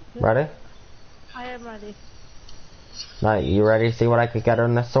 Ready? I am ready. Now, you ready to see what I could get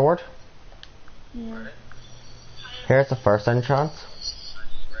on this sword? Yeah. Here's the first enchant.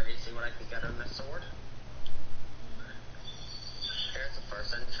 Ready to see what I can get on this sword? Here's the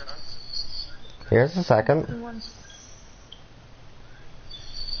first enchant. Here's the second.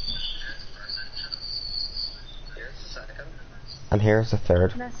 Here's the second. And here's the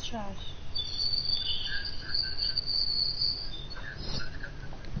third. That's trash.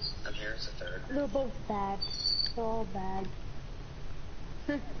 And here's the third. They're both bad. They're all bad.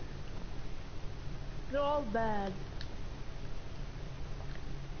 They're all bad.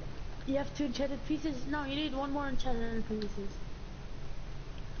 You have 2 enchanted pieces? No, you need 1 more enchanted pieces.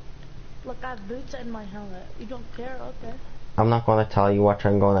 Look, I have boots and my helmet. You don't care? Okay. I'm not going to tell you what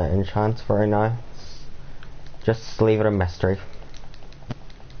I'm going to enchant for right now. Just leave it a mystery.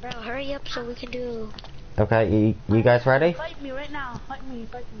 Bro, hurry up so we can do. Okay, you guys ready? Fight me right now. Fight me.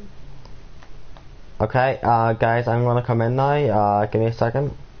 Okay, guys, I'm gonna come in now. Give me a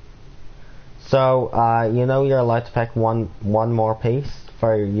second. So, you know you're allowed to pick one more piece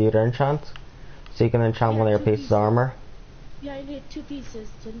for you to enchant. So you can enchant one of your pieces of armor. Yeah, you need 2 pieces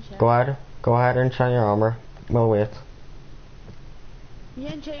to enchant. Go ahead and enchant your armor. We'll wait. You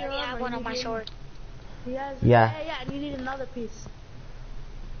enchant your I armor. have one on my sword. Yeah. Yeah. And you need another piece.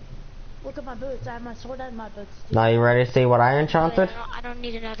 Look at my boots. I have my sword and my boots. Now you ready to see what I enchanted? I don't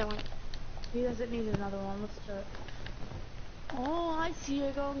need another one. He doesn't need another one. Let's do it. Oh, I see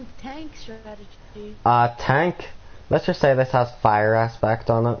you're going tank strategy. Tank. Let's just say this has fire aspect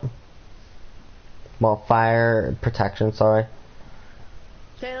on it. Well, fire protection, sorry.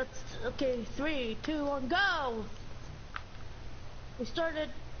 Okay, 3, 2, 1, go! We started.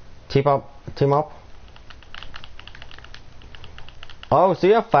 Team up. Oh, so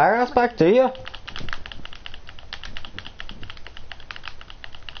you have fire aspect, do you?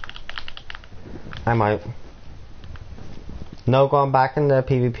 I'm out. No going back in the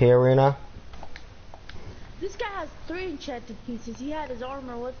PvP arena. This guy has 3 enchanted pieces. He had his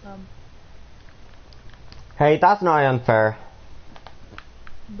armor with him. Hey, that's not unfair.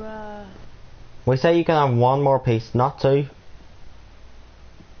 Bruh. We say you can have 1 more piece, not 2.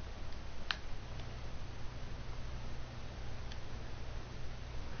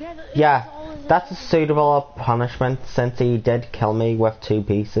 Yeah, that's a suitable punishment since he did kill me with 2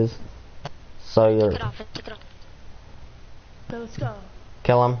 pieces. So you're... Take it off. Let's go.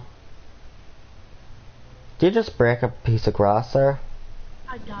 Kill him. Did you just break a piece of grass there?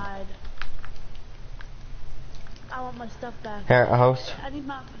 I died. I want my stuff back. Here, a host. I need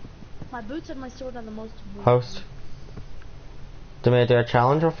my boots and my sword are the most important. Host. Do me do a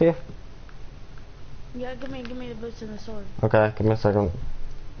challenge with you? Yeah, give me the boots and the sword. Okay, give me a second.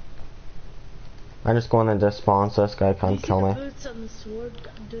 I'm just going into spawn so this guy can't kill me. The boots and the sword,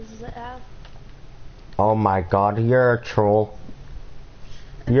 does it have? Oh my god, you're a troll.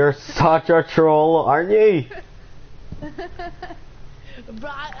 You're such a troll, aren't you? Bro,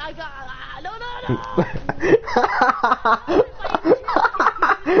 I got... No!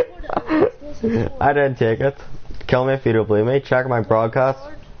 I didn't take it. Kill me if you don't believe me. Check my broadcast.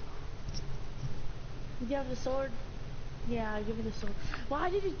 Do you have the sword? Yeah, give me the sword.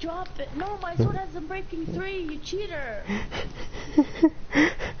 Why did you drop it? No, my sword has the breaking 3, you cheater! Give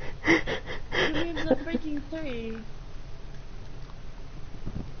me the breaking 3.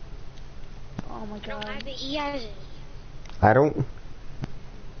 Oh my god. I don't.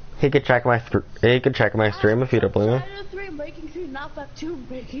 He could check my stream if you don't believe me. Shadow 3 breaking 3, not that 2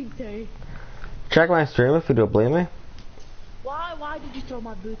 breaking 3. Check my stream if you don't believe me. Why did you throw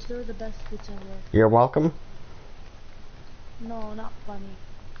my boots? They were the best boots ever. You're welcome. No, not funny.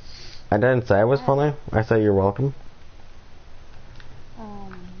 I didn't say it was funny. I said you're welcome. Oh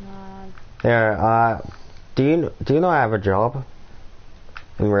my god. There, do you know I have a job?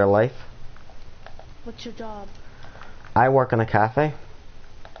 In real life? What's your job? I work in a cafe.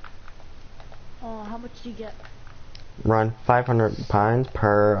 Oh, how much do you get? Around £500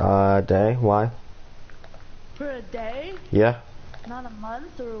 per day. Why? Per a day? Yeah. Not a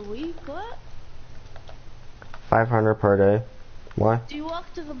month or a week? What? 500 per day. Why? Do you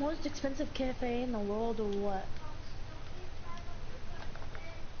walk to the most expensive cafe in the world or what?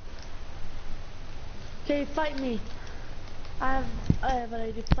 Okay, fight me. I have an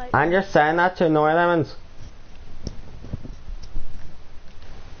idea. Fight I'm me. just saying that to annoy lemons.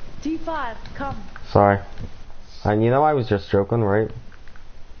 T5, come. Sorry. And you know I was just joking, right?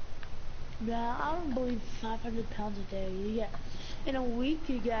 Yeah, I don't believe 500 pounds a day. You get, in a week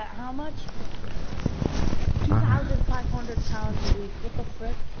you get how much? 2,500 pounds a week. What the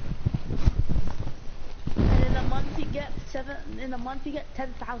frick? And in a month you get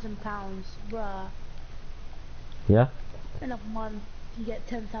 10,000 pounds, bruh. Yeah? In a month you get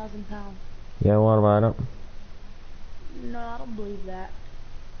 10,000 pounds. Yeah, what about it? No, I don't believe that.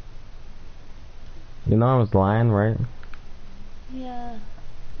 You know I was lying, right? Yeah.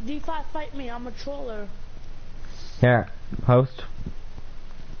 D5, fight me. I'm a troller. Here, host.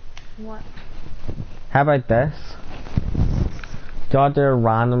 What? How about this? Do you want to do a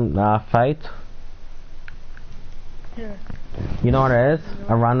random fight? Here. You know what it is?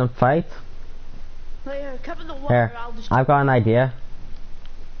 A random fight? Here, cover the water. Here, I'll just... I've got an idea.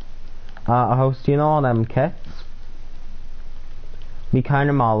 Host, you know all them kits? We count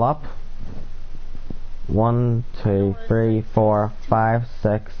them all up. 1, 2, 3, 4, 5,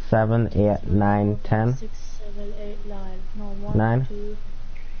 6, 7, 8, 9, 10. 6, 7, 8, 9. No, 1, 9. 2,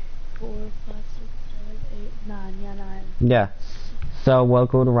 4, 5, 6, 7, 8, 9. Yeah, 9. Yeah. So we'll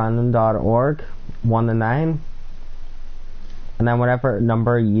go to random.org, 1 to 9. And then whatever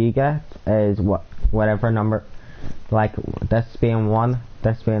number you get is whatever number, like this being 1,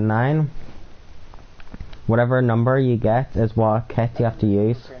 this being 9. Whatever number you get is what kit you have to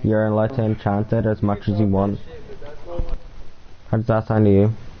use. You're allowed to enchant it as much as you want. How does that sound to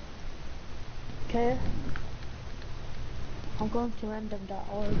you? Okay. I'm going to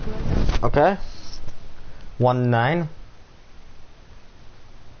random.org right now. Okay. 1 9.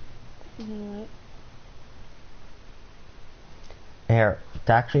 Alright. Here,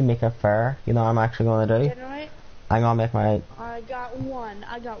 to actually make it fair, you know what I'm actually gonna do? Generate. I'm gonna make my I got one.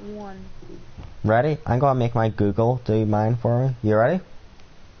 I got one. ready? I'm gonna make my Google do mine for me. You ready?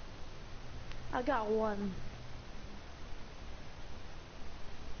 I got one.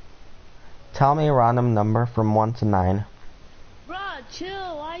 Tell me a random number from 1 to 9. Bruh,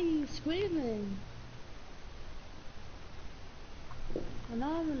 chill. Why are you screaming?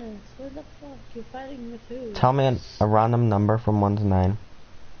 Anonymous, what the fuck? You're fighting with who? Tell me a random number from 1 to 9.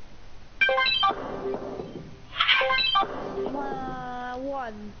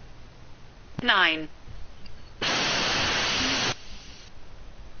 1. 9.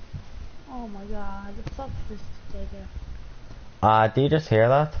 Oh my god, fuck this digger. Do you just hear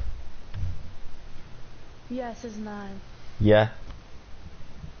that? Yes, it's 9. Yeah.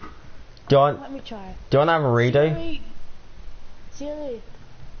 Do you want Let me try. to have a redo? Siri.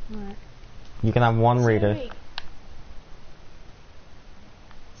 Alright. You can have one redo. Siri.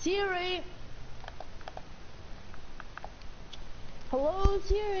 Siri. Hello,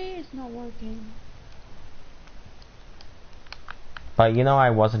 Siri. It's not working. But you know I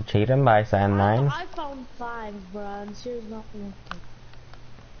wasn't cheating by saying 9. I found 5, bruh, and Siri's not working.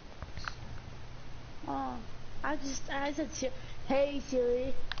 Oh, I said Siri. Hey,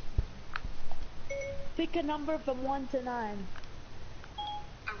 Siri. Pick a number from 1 to 9. A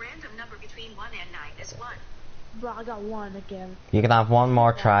random number between 1 and 9 is 1. Bro, I got 1 again. You can have one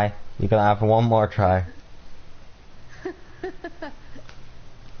more try. You can have one more try.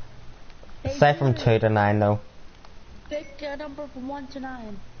 Hey, Say from Siri, 2 to 9 though. pick a number from 1 to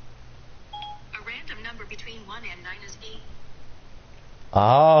 9. A random number between 1 and 9 is 8.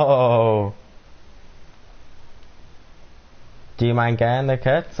 Oh. Do you mind getting the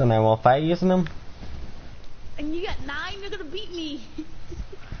kits and then we'll fight using them? And you got 9, you're gonna beat me.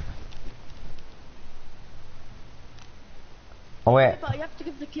 Oh wait. But you have to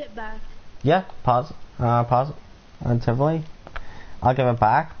give the kit back. Yeah, positively. I'll give it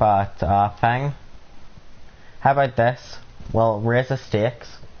back, but Fang, how about this? We'll raise the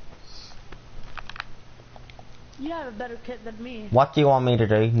stakes. You have a better kit than me. What do you want me to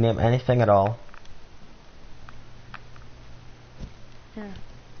do? Name anything at all. Here,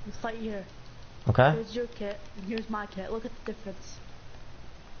 let's fight here. Okay? Here's your kit, and here's my kit. Look at the difference.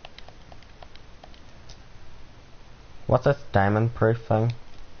 What's this diamond proof thing?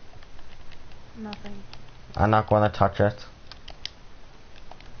 Nothing. I'm not going to touch it.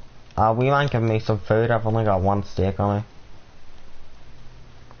 We might give me some food. I've only got 1 steak on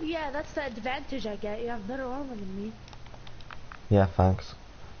me. Yeah, that's the advantage I get. You have better armor than me. Yeah, thanks.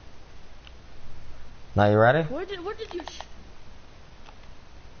 Now you ready? Where did you?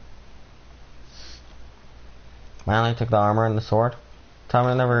 I only took the armor and the sword. Tell me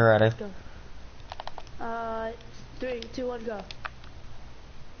whenever you're ready. Go. 3, 2, 1, go.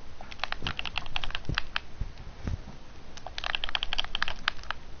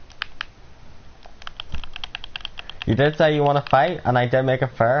 You did say you want to fight, and I did make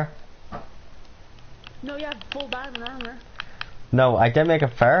it fair. No, you have full diamond armor. No, I did make it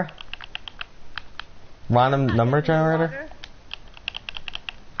fair. Random number generator? Water.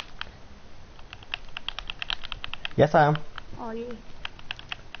 Yes, I am. Oh, you.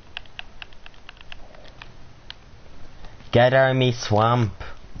 Get out of me swamp.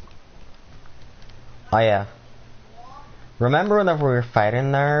 Oh yeah. Remember whenever we were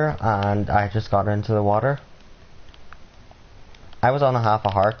fighting there and I just got into the water? I was on a half a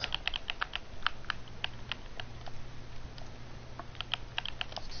heart.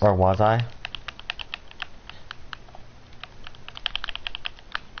 Or was I?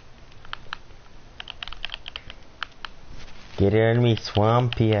 Get out of me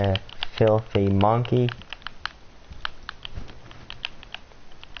swamp, you filthy monkey.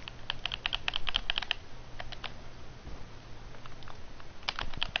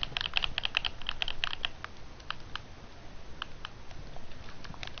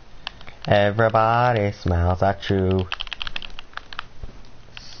 Everybody smiles at you.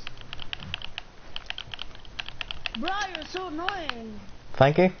 Bro, you're so annoying.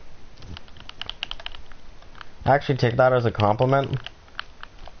 Thank you. I actually take that as a compliment.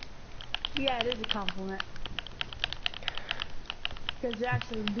 Yeah, it is a compliment. Because you're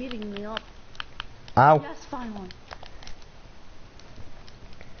actually beating me up. Ow. Yes, find one.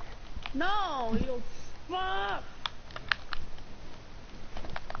 No, you fuck.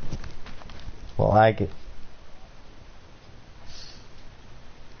 Well, I get.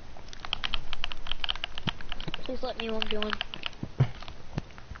 Please let me 1v1.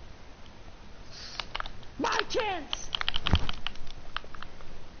 My chance.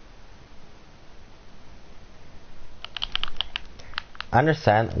 I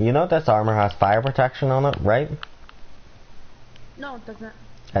understand. You know this armor has fire protection on it, right? No, it doesn't.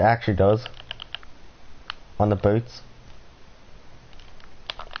 It actually does. On the boots.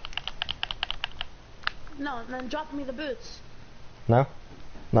 No, then drop me the boots. No?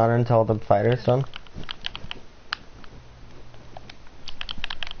 Not until the fighter's done.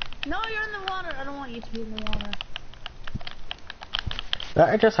 No, you're in the water. I don't want you to be in the water.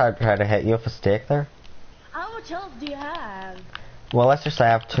 I just had to try to hit you with a stake there. How much health do you have? Well, let's just say I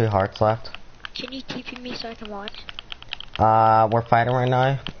have 2 hearts left. Can you TP me so I can watch? We're fighting right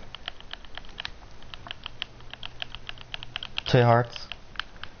now. 2 hearts.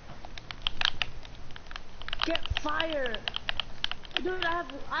 Get fire! Dude, I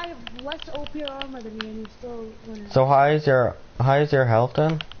have less OP armor than you and you still winning. So how's your health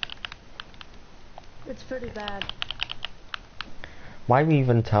then? It's pretty bad. Why would you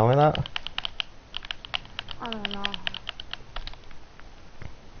even tell me that? I don't know.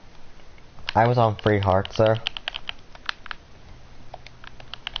 I was on 3 hearts there.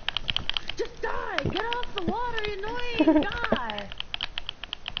 Just die! Get off the water, you annoying guy!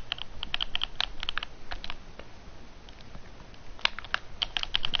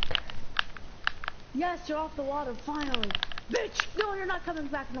 Yes, you're off the water, finally! Bitch! No, you're not coming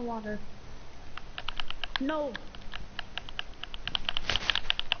back in the water. No.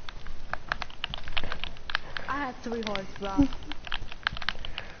 I had 3 hearts, bro.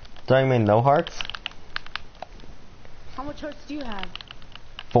 Do you mean no hearts? How much hearts do you have?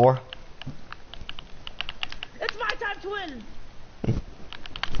 4. It's my time to win!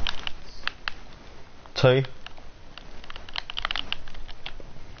 2.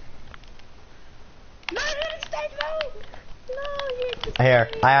 No, you didn't stay, no! No, you didn't Here,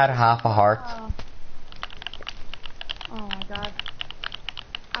 stay. I had half a heart. Oh my god.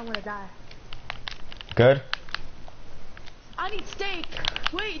 I'm gonna die. Good. I need steak!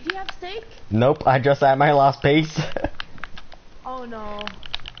 Wait, do you have steak? Nope, I just had my last piece. Oh no.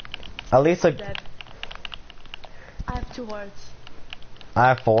 At least I'm dead. I have 2 hearts. I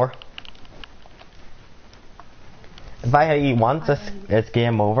have 4. If I hit you once, it's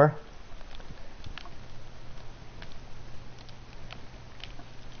game over.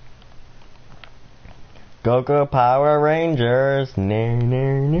 Go go Power Rangers! Near,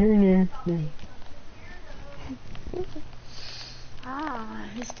 near, near, near, near. Ah,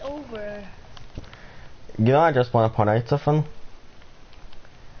 it's over. You know, I just want to point out something.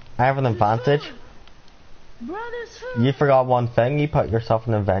 I have an advantage. Bro, there's food! You forgot one thing. You put yourself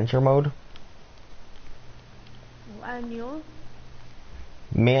in adventure mode. And you?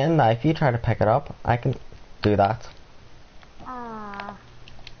 Me and if you try to pick it up, I can do that. Ah.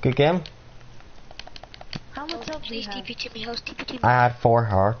 Good game. How much health do you Please have? TP to me, host TP to me. I had 4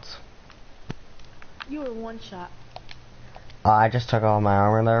 hearts. You were 1 shot. I just took all my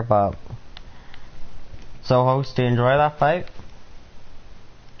armor there, but... So, host, do you enjoy that fight?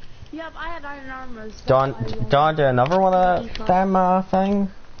 Yep, I had iron armor. So Don't do another one of them thing?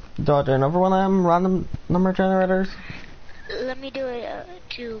 Don't do another one of them random number generators? Let me do it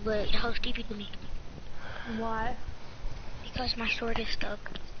too, but host TP to me. Why? Because my sword is stuck.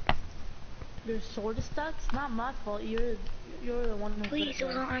 Your sword is stuck? It's not my fault. You're the one who Please, it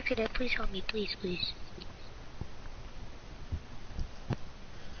was on accident. Please help me, please, please.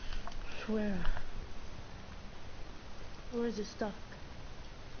 Where? Where is it stuck?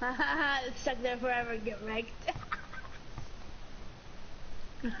 It's stuck there forever. Get wrecked.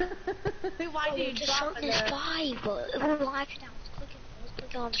 Why do you The drop circle it is there? 5, but it was on accident. I was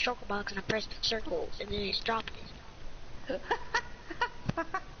clicking on the circle box and I pressed circles and then it's dropped it.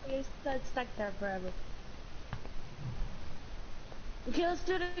 You're stuck there forever. Okay, let's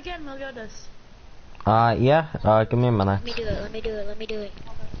do it again, Meliodas. Yeah, give me a minute. Let me do it, let me do it, let me do it.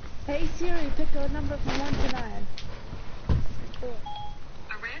 Hey Siri, pick a number from 1 to 9.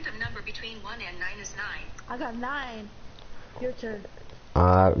 A random number between 1 and 9 is 9. I got 9. Your turn.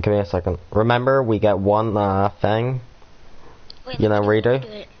 Give me a second. Remember, we get one, thing. Wait, You know, let me do redo?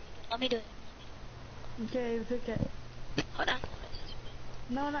 it. Let me do it. Okay, pick it. Hold on.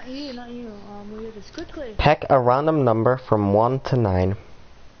 No, not you, not you. Meliodas, quickly. Pick a random number from 1 to 9.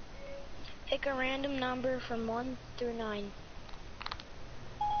 Pick a random number from 1 through 9.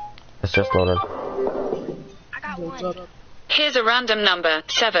 It's just loaded. I got 1. Here's a random number,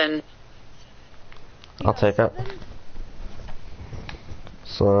 7. I'll take it.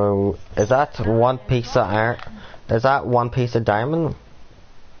 So, is that one piece of iron? Is that one piece of diamond?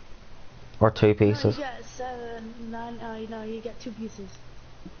 Or 2 pieces? You get 7, 9, no, you get 2 pieces.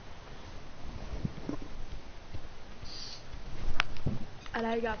 And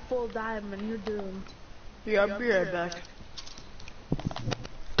I got full diamond, you're doomed. Yeah, I'll be right back.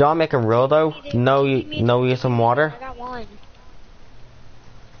 Don't make a rule though. No use of water. I got one.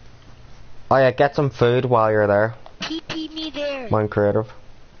 Oh yeah, get some food while you're there. TP me there. Mine creative.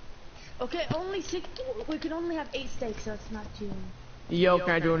 Okay, only 6. We can only have 8 steaks, so it's not too. Yo,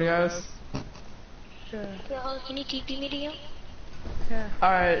 can I join you guys? Sure. Yo, can you TP me to you? Sure.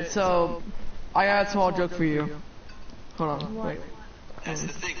 Alright, so I got a small joke for you. Hold on, wait. That's the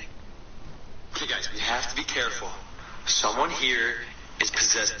thing. Okay guys, we have to be careful. Someone here is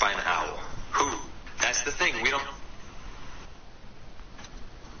possessed by an owl. Who? That's the thing, we don't...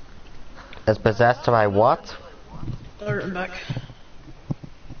 Is possessed by what? Alright, I'm back.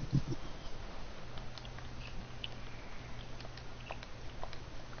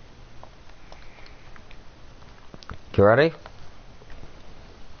 You ready?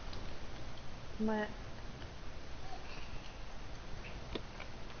 My.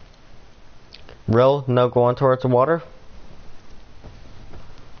 Real, no going towards the water.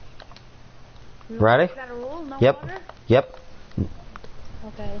 Ready? Is that a rule? No Yep. water? Yep.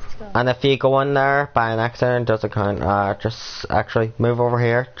 Okay, let's go. And if you go in there by an accident, doesn't count. Just actually move over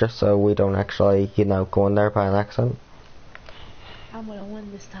here, just so we don't actually, go in there by an accident. I'm gonna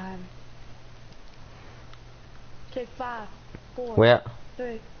win this time. Okay, 5, 4, Wait.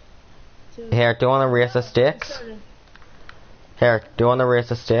 3, 2. Here, do you want to raise the stakes? Here, do you want to raise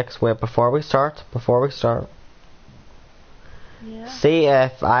the stakes? Wait, before we start. Yeah. See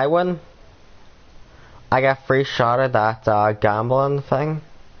if I win, I get free shot at that gambling thing.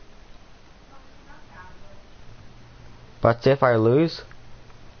 But see if I lose.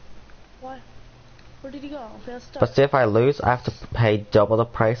 What? Where did he go? Okay, let's start. But see if I lose, I have to pay double the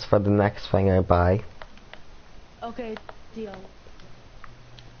price for the next thing I buy. Okay, deal.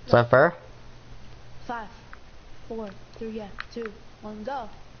 Is that fair? 5, 4, 3, 2, 1, go.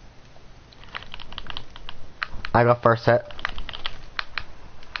 I got first hit.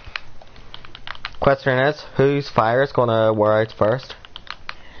 Question is, whose fire is gonna wear out first?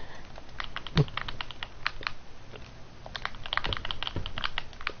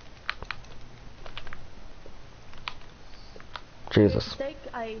 Jesus. Steak,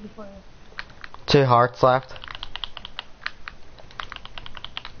 I ate before. 2 hearts left.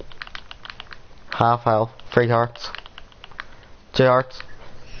 Half health. 3 hearts. 2 hearts.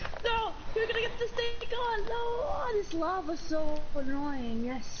 No! You're gonna get the steak on! No! Oh, this lava's so annoying,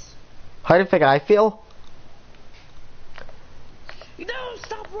 yes. How do you think I feel? No!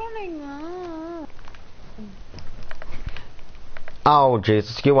 Stop running! Ah. Oh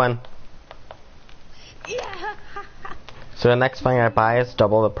Jesus, you win. Yeah! So the next thing I buy is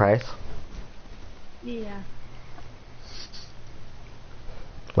double the price. Yeah.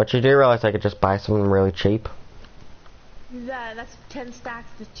 But you do realize I could just buy something really cheap. Yeah, that's 10 stacks.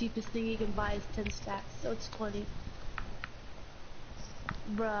 The cheapest thing you can buy is 10 stacks, so it's 20.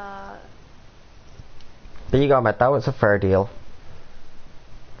 Bruh. But you gotta admit, that was a fair deal.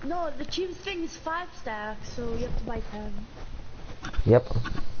 No, the cheapest thing is 5 stacks, so you have to buy 10. Yep.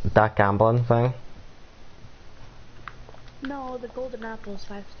 That gambling thing. No, the golden apple is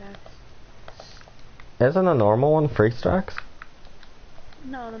 5 stacks. Isn't a normal one 3 stacks?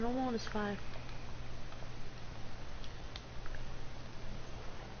 No, the normal one is 5.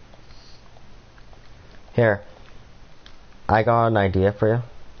 Here. I got an idea for you.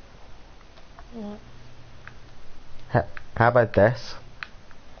 What? How about this?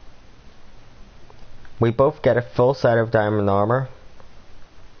 We both get a full set of diamond armor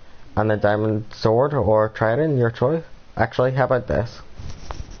and a diamond sword or trident, your choice. Actually, how about this?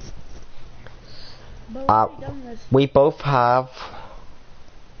 But we've already done this. We both have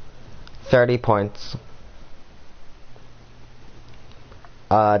 30 points.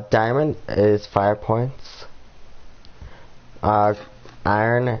 Diamond is 5 points.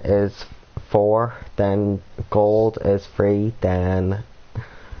 Iron is 4. Then gold is 3. Then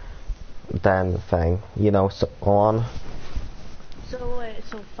thing. So on. So wait,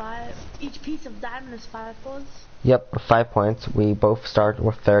 so 5. Each piece of diamond is 5 points. Yep, 5 points. We both start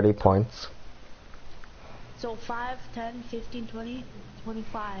with 30 points. So 5, 10, 15, 20,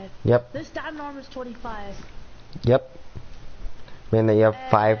 25. Yep. This diamond armor is 25. Yep. Meaning that you have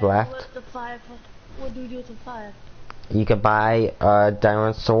 5 left. With the 5, what do we do with the 5? You could buy a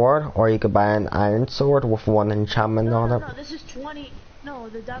diamond sword, or you could buy an iron sword with 1 enchantment on it. No, this is 20. No,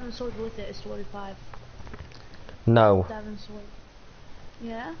 the diamond sword with it is 25. No. Diamond sword.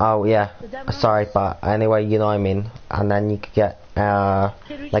 Yeah? Oh yeah. The Sorry, but anyway, you know what I mean. And then you could get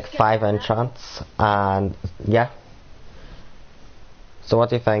like 5 that enchants, and yeah. So what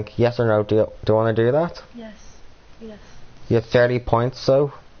do you think? Yes or no? Do you want to do that? Yes. Yes. You have 30 points,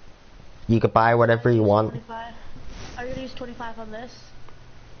 so you could buy whatever you want. 25. Are you gonna use 25 on this?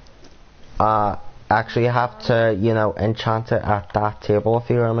 Actually, you have to, you know, enchant it at that table, if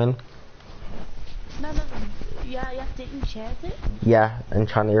you know what I mean. No. Yeah, you have to enchant it? Yeah,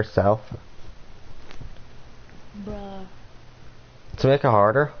 enchant it yourself. Bruh. To make it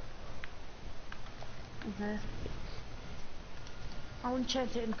harder. Okay. I'll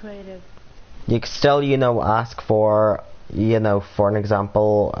enchant it in creative. You can still, you know, ask for, you know, for an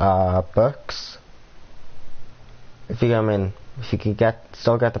example, books. If you know what I mean. If you can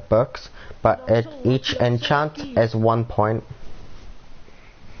still get the books. But each enchant is 1 point.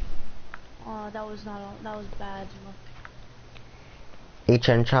 Oh, that was bad. Look. Each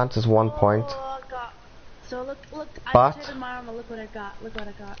enchant is 1 point. Oh, God. So look, I But enchanted my armor, look what I got.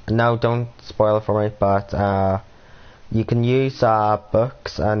 No, don't spoil it for me, but you can use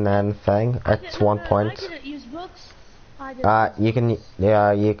books and then thing. It's 1 point. I didn't use books. You can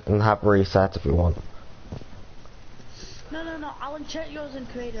have resets if you want. No, I'll enchant yours in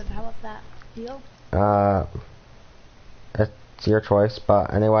creative. How about that? Deal? It's your choice,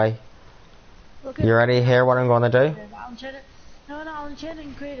 but anyway. Look You ready to hear what I'm gonna do? I'll enchant it. No, I'll enchant it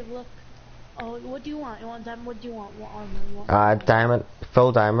in creative. Look. Oh, what do you want? You want diamond? What do you want? What armor? You want diamond,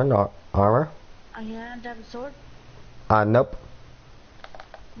 full diamond armor. Yeah, diamond sword? Nope.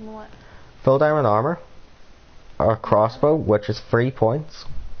 What? Full diamond armor. Or crossbow, which is 3 points.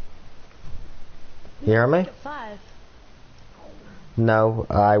 You hear me? 5. No,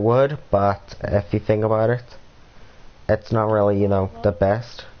 I would, but if you think about it, it's not really, you know, the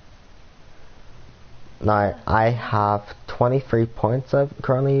best. Now, I have 23 points I've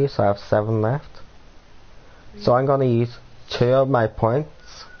currently used, so I have 7 left. So I'm gonna use 2 of my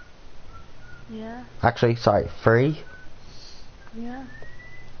points. Yeah. Actually, sorry, 3. Yeah.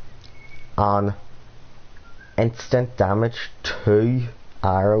 On instant damage 2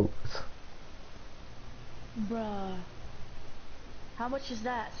 arrows. Bruh. How much is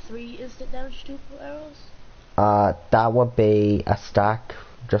that? 3 instant damage 2 arrows? That would be a stack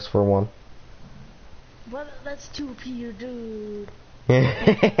just for 1. Well, that's 2 per dude.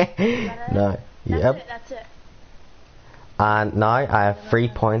 No. Yep. That's it. And now I have 3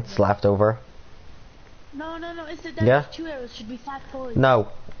 points left over. No, instant damage 2 arrows should be 5 points. No,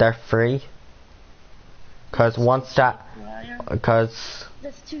 they're 3. Cause one stack. Cause.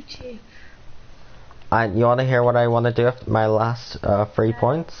 That's too cheap. And you wanna hear what I wanna do with my last 3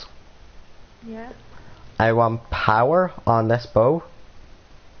 points? Yeah. I want power on this bow.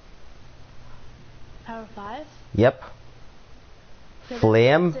 Power 5? Yep. Okay,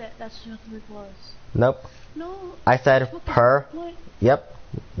 Flame. That's it. That's just 3 plus. Nope. No. I said per. Yep.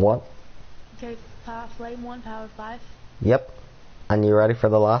 What? Okay, power flame 1, power 5. Yep. And you ready for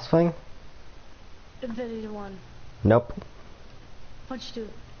the last thing? Infinity 1. Nope. Punch 2.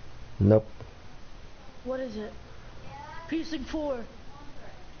 Nope. What is it? Piercing 4.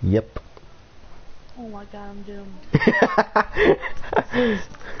 Yep. Oh my god, I'm doomed.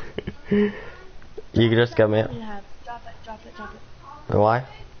 You can just give me it. Drop it. Why?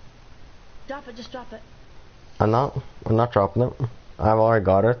 Drop it, just drop it. I'm not dropping it. I've already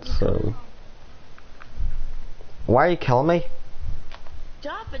got it, so. Why are you killing me?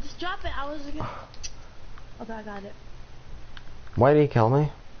 Drop it, just drop it. Okay, I got it. Why do you kill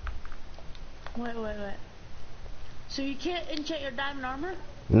me? Wait. So you can't enchant your diamond armor?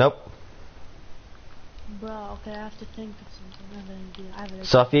 Nope. Bro, okay, I have to think of something. I have an idea.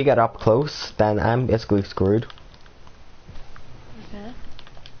 So if you get up close, then I'm basically screwed. Okay.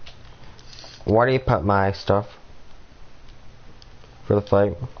 Where do you put my stuff? For the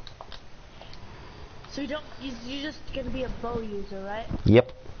fight? So you're just gonna be a bow user, right?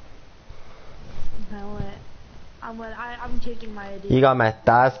 Yep. Okay, wait. I'm changing my idea. You got me.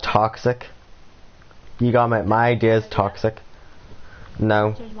 That's toxic. You got me. My idea is toxic.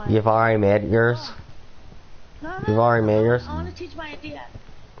 No, you've already made yours. No, You've already made yours. I want to change my idea.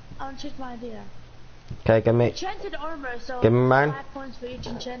 Okay, give me. Enchanted armor, so Give me mine. 5 points for each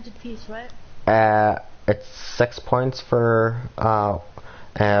enchanted piece, right? It's 6 points for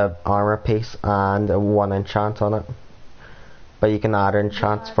armor piece and 1 enchant on it. But you can add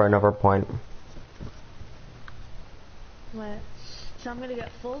enchants for another point. Wait. So I'm gonna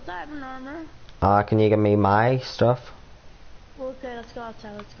get full diamond armor. Can you give me my stuff? Okay, let's go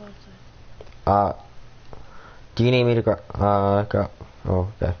outside. Do you need me to go? Go. Oh,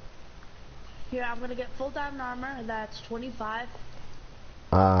 okay. Here, I'm gonna get full diamond armor. That's 25.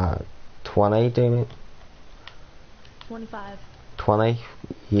 20, do you mean? 25. 20?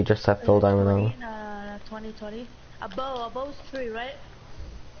 You just said full diamond armor. 20. A bow's 3, right?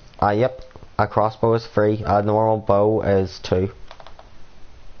 Yep. A crossbow is 3. A normal bow is 2.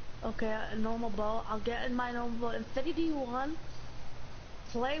 Okay, a normal bow. I'll get in my normal bow. Infinity 1.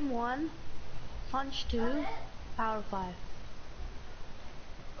 Flame 1. punch 2, power 5.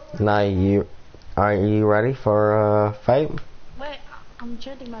 Now are you ready for a fight? Wait, I'm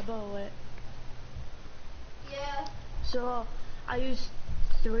chanting my bow, wait. Yeah. So, I use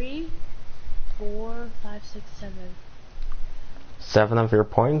 3, 4, 5, 6, 7. 7 of your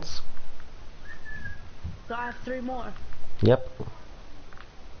points? So I have 3 more. Yep.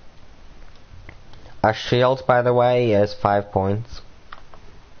 A shield, by the way, is 5 points.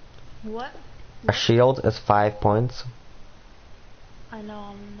 What? A shield is 5 points. I know,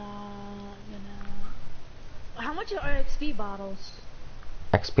 I'm not gonna... How much are XP bottles?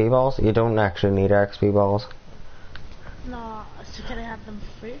 XP balls? You don't actually need XP balls. No, so can I have them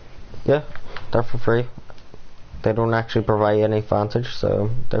for free? Yeah, they're for free. They don't actually provide any advantage, so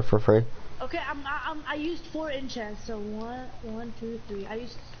they're for free. Okay, I used 4 enchants, so 1, 2, 3. I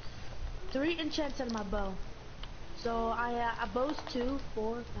used 3 enchants on my bow. So I bow's 2,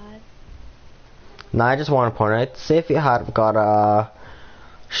 4, 5. Now I just want to point out, see if you had got a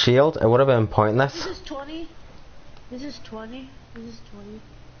shield, it would have been pointless. This is 20. This is 20. This is 20.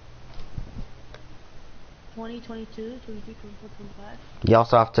 20, 22, 23, 24, 25. You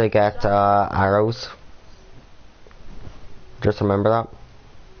also have to get arrows. Just remember that.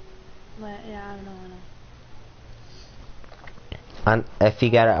 Wait, yeah, I know. And if you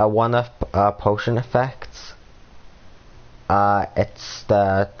get a one of potion effects, it's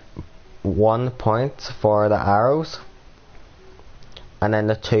the 1 point for the arrows, and then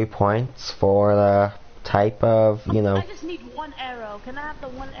the 2 points for the type of, you know. I just need 1 arrow. Can I have the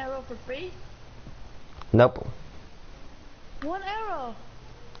 1 arrow for free? Nope. 1 arrow.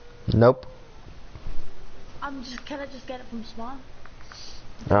 Nope. Can I just get it from spawn?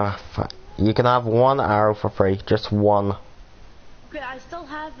 You can have 1 arrow for free, just 1. Okay, I still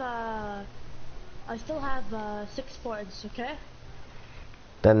have 6 points, okay?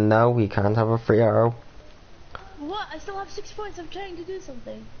 Then no, we can't have a free arrow. What? I still have 6 points, I'm trying to do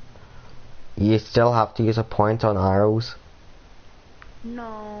something. You still have to use a point on arrows.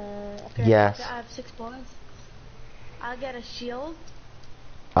 No. Okay, yes. I have 6 points. I'll get a shield.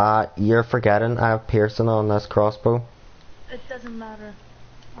 You're forgetting I have piercing on this crossbow. It doesn't matter.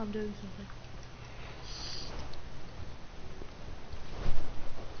 I'm doing something.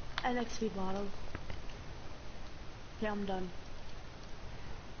 An XP bottle. Yeah, I'm done.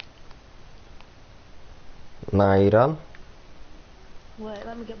 Now you done? Wait,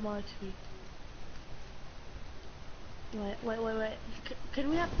 let me get more XP. Wait. Can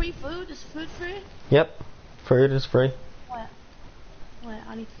we have free food? Is food free? Yep. Food is free. Wait,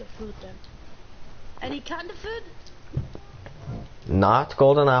 I need to get food then. Any kind of food? Not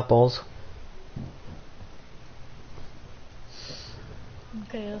golden apples.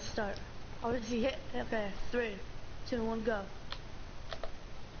 Okay, let's start. Obviously hit. Okay, 3, 2, 1, go.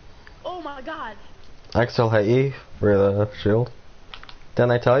 Oh my god! I can still hit you for the shield.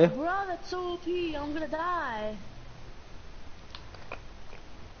 Didn't I tell you? Bro, that's so OP. I'm gonna die.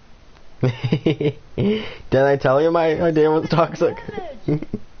 Didn't I tell you my idea was toxic?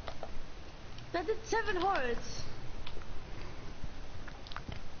 That did 7 hearts.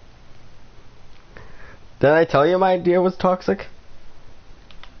 Didn't I tell you my idea was toxic?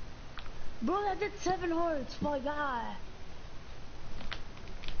 Bro, that did 7 hearts. My god.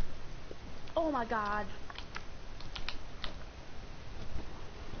 Oh my god.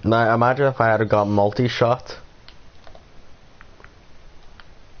 Now imagine if I had got multi-shot.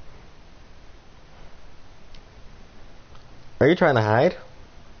 Are you trying to hide?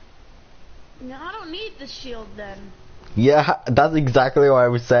 No, I don't need the shield then. Yeah, that's exactly what I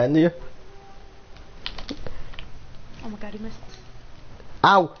was saying to you. Oh my god, he missed.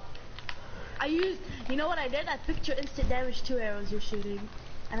 Ow! You know what I did? I picked your instant damage 2 arrows you're shooting,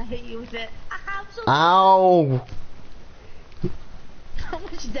 and I hit you with it. I'm so Ow! How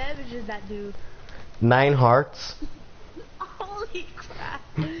much damage did that do? 9 hearts. Holy crap!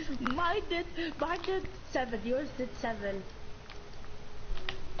 Mine did 7. Yours did 7.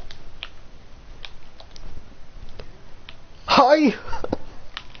 Hi!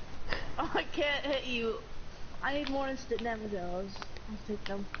 Oh, I can't hit you. I need more instant damage arrows. I'll take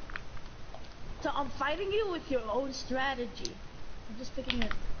them. So I'm fighting you with your own strategy. I'm just picking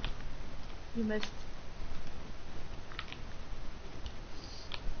it. You missed.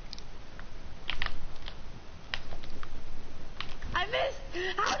 I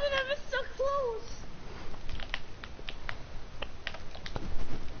missed! How did I miss so close?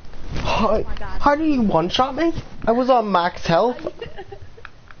 Hi. Oh How do you one-shot me? I was on max health. Look at this,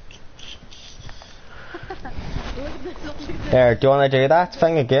 look at this. There, do you want to do that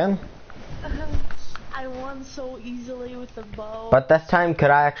thing again? I I won so easily with the bow. But this time, could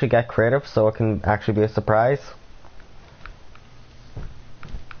I actually get creative so it can actually be a surprise?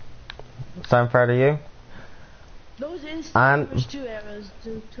 Sound fair to you? Those instant And damage 2 arrows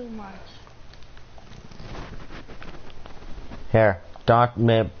do too much. here, don't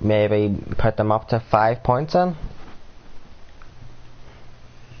maybe put them up to 5 points in.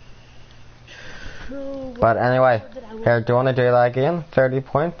 True, But anyway, did I win? here, do you want to do that again? 30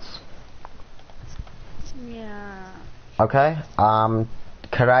 points. Yeah. Okay.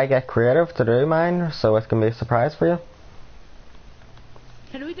 Could I get creative to do mine so it can be a surprise for you?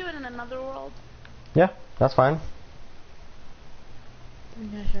 Can we do it in another world? Yeah, that's fine.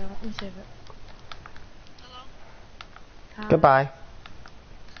 Yeah, sure. Let me save it. Hello? Goodbye.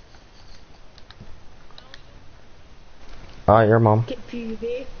 Oh, your mom. Get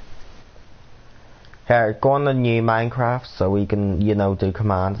PvP. Here, go on the new Minecraft so we can, you know, do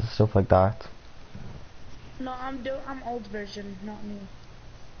commands and stuff like that. No, I'm old version, not new.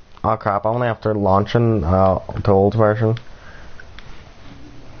 Oh crap, only after launching the old version.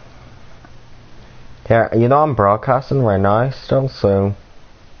 Here, you know I'm broadcasting right now still, so...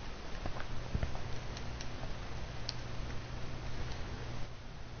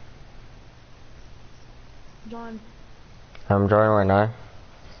 Join. I'm joining right now.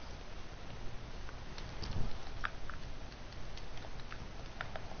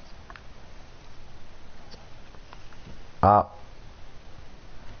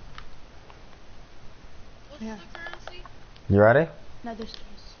 Yeah. You ready? Nether stairs.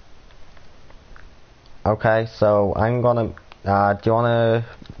 Okay, so I'm gonna... do you wanna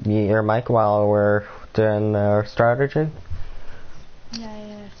mute your mic while we're doing our strategy?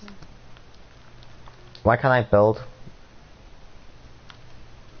 Yeah. Sure. Why can't I build?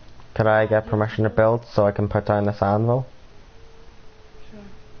 Could I get permission to build so I can put down this anvil? Sure.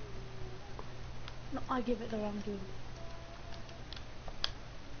 No, I give it the wrong dude.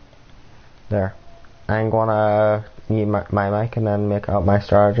 There. I'm gonna mute my mic and then make up my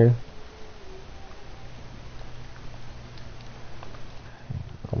strategy.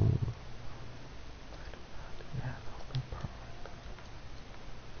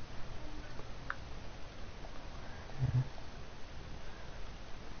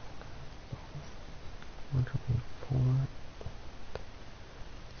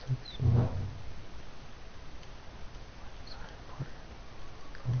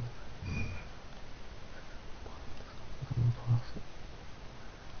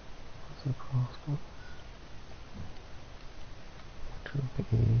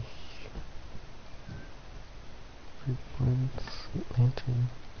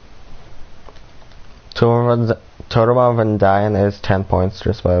 Total of Undying is 10 points,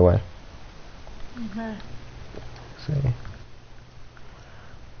 just by the way. Okay. See.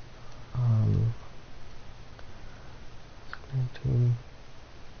 19.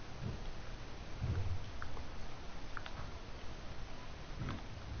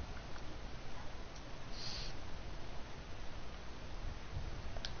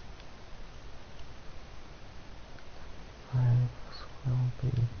 Will be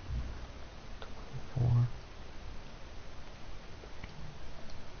 24.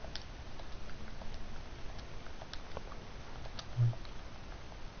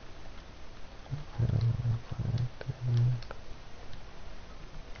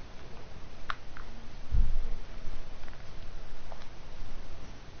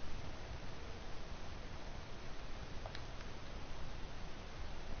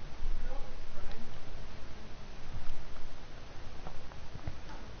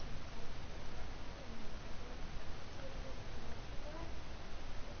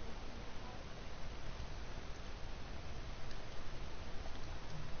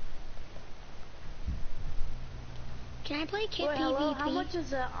 Can I play Kit Wait, PvP? hello? How much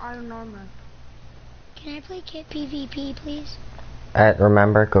is iron armor? Can I play Kit PvP, please?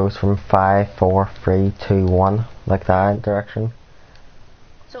 Remember, it goes from 5, 4, 3, 2, 1, like that direction.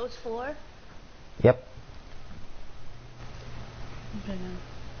 So it's 4? Yep. Okay, then.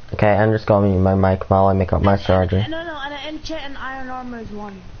 Okay, I'm just gonna mute my mic while I make up my strategy. No, and an enchant and iron armor is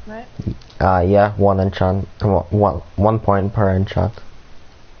 1, right? Yeah, 1 enchant, 1 point per enchant.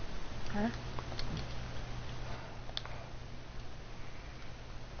 Okay.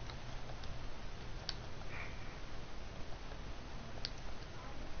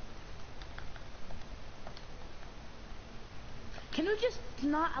 Can we just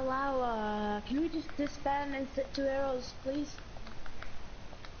not allow, can we just disband instant 2 arrows, please?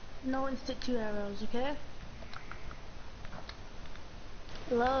 No instant 2 arrows, okay?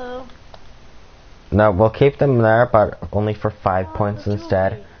 Hello? No, we'll keep them there, but only for 5 points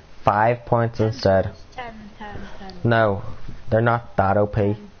instead. 5 points instead. 10. No, they're not that OP.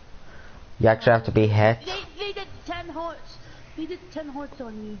 You actually have to be hit. They did 10 hearts. They did 10 hearts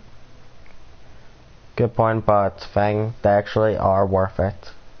on you. Good point, but thing, they actually are worth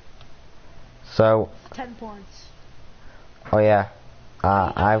it. So, 10 points. oh yeah,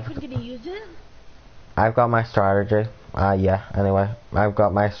 Are you gonna use it? I've got my strategy. Yeah, anyway, I've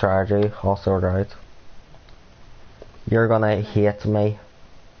got my strategy all sorted out. You're gonna hate me.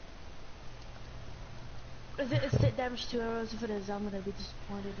 Is it instant damage 2 arrows? If it is, I'm gonna be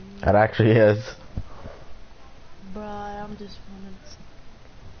disappointed in you. It actually is. Bruh, I'm disappointed.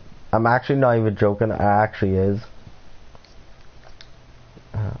 I'm actually not even joking, it actually is.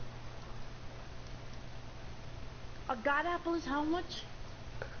 A god apple is how much?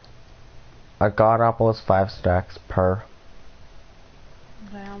 A god apple is 5 stacks per.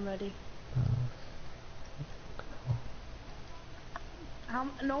 Okay, I'm ready.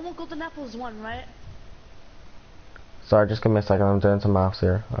 Normal golden apple is 1, right? Sorry, just give me a second, I'm doing some maths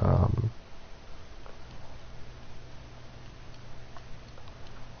here.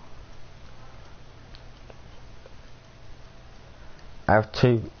 I have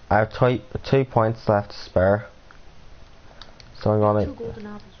two points left to spare. So I'm gonna 2 golden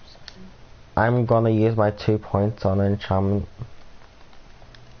apples or something. I'm gonna use my 2 points on enchantment.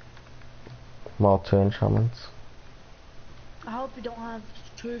 Well, 2 enchantments. I hope you don't have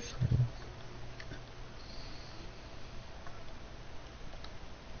truth.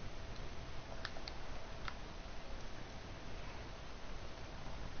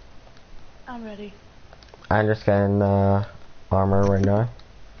 I'm ready. I'm just getting armor right now.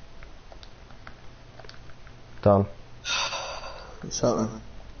 Done. Something.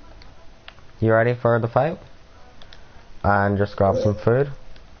 You ready for the fight? And just grab some food.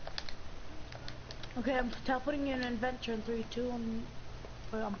 Okay, I'm teleporting you in an adventure in 3, 2,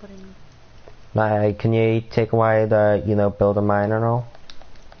 where I'm putting you. Now, can you take away the, build a mine and all?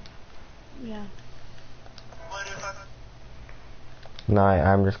 Yeah. Now,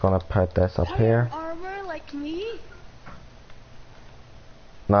 I'm just gonna put this up here. Armor like me?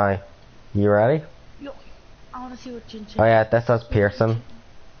 Now, you ready? Yo, I wanna see what you Oh yeah, this says Pearson.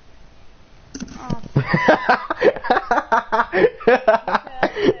 Oh.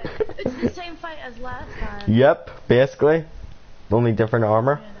 It's the same fight as last time. Yep, basically. Only different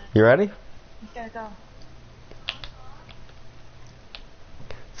armor. You ready? Okay, go.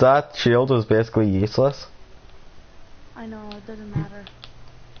 So that shield was basically useless. I know, it doesn't matter.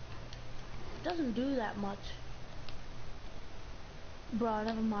 It doesn't do that much. Bro,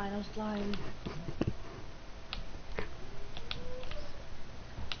 never mind, I was lying.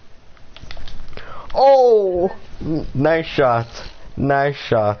 Oh! Nice shot. Nice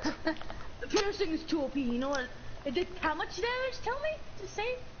shot. The piercing is too OP, you know what? It did how much damage? Tell me, to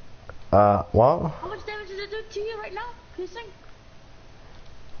say? What? How much damage does it do to you right now? Piercing?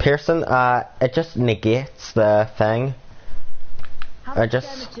 Pearson, it just negates the thing. How much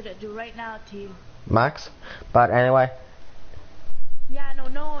damage did it do right now to you? Max? But anyway. Yeah,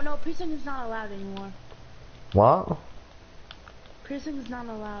 no, piercing is not allowed anymore. What? Piercing is not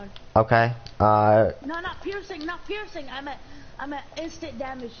allowed. Okay, No, not piercing. I'm at instant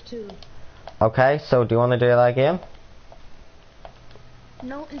damage too. Okay, so do you want to do that again?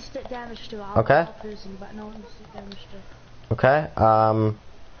 No instant damage too. Okay. I'll piercing, but no instant damage too. Okay,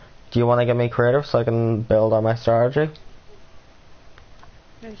 do you want to give me creative so I can build on my strategy?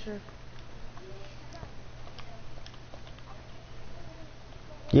 Yeah, sure.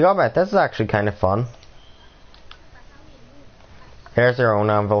 You got it, this is actually kind of fun. Here's your own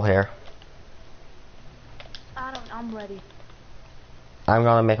anvil here. I'm ready. I'm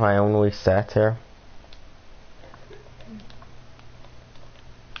gonna make my own reset here.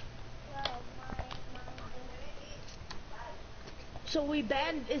 So we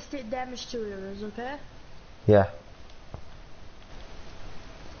banned instant damage to rivers, okay? Yeah.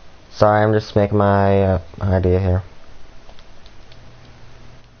 Sorry, I'm just making my idea here.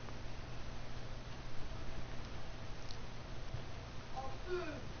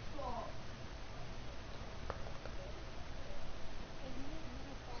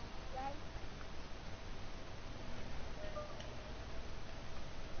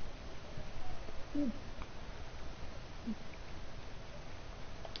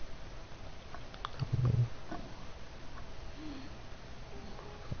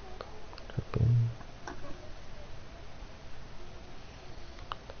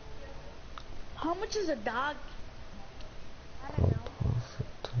 How much is a dog? I don't know.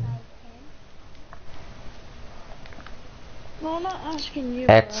 No, I'm not asking you.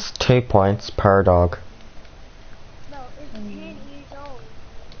 It's 2 points per dog. No, it's 10 years old.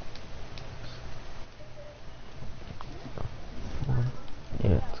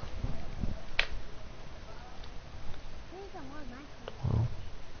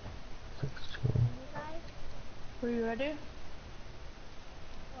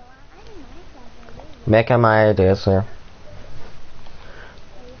 Making my ideas here.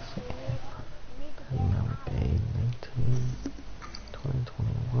 You need to Another day, 19,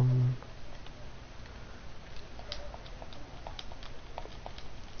 2021.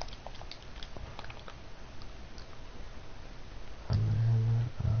 And then,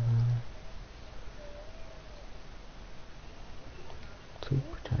 two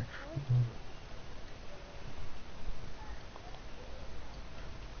protection.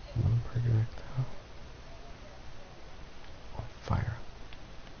 One projectile. Oh, fire.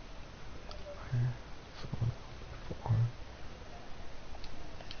 Fire. So, 4.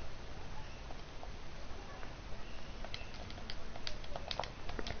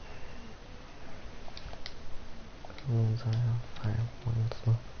 Means I have 5 points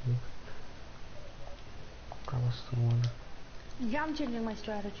left. Promise the one. Yeah, I'm changing my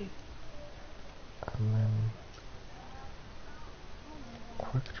strategy. And then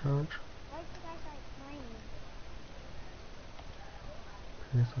quick charge. why is the guy like playing?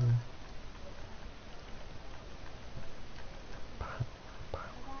 Here's a power.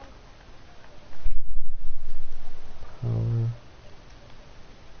 Perfect. No,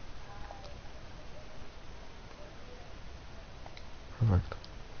 I'm not doing this.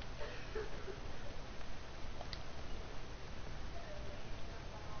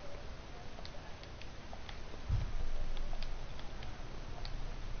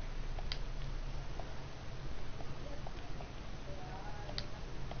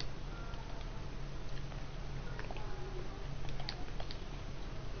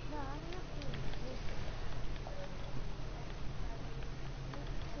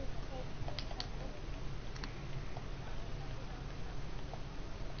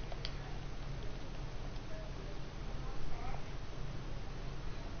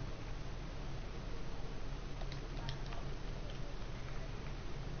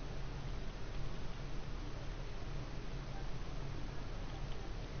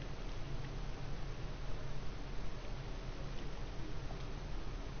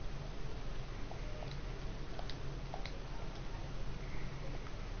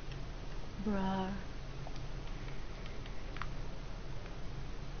 Bruh.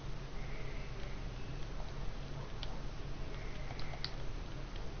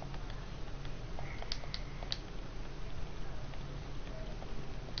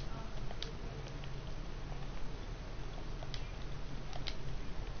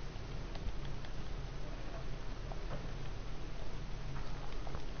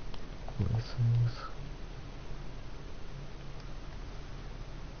 These things.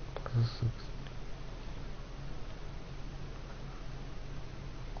 This is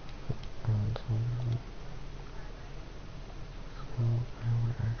and so I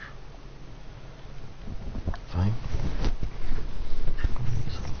would actually fine.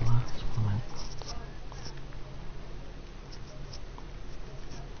 Use the last one.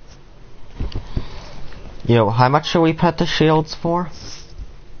 Yo, how much should we put the shields for?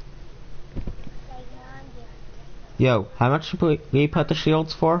 Yo, how much should we put the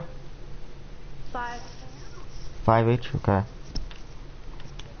shields for? 5. 5 each? Okay.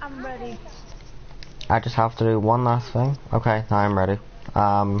 I'm ready. I just have to do one last thing. Okay, now I'm ready.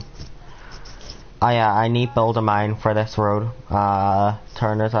 I need build a mine for this road.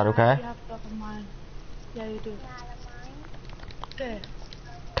 Turner, is that okay? You have to have a mine. Yeah, you do. Yeah.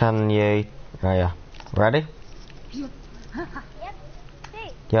 Can you... Oh yeah. Ready? Yep.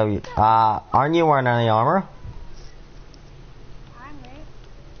 Hey, Yo, aren't you wearing any armor? I'm ready.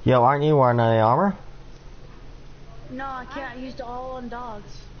 Yo, aren't you wearing any armor? No, I can't. I used it all on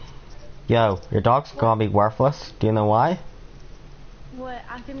dogs. Yo, your dog's gonna be worthless. Do you know why? What?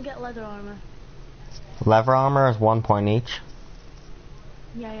 I can get leather armor. Leather armor is 1 point each.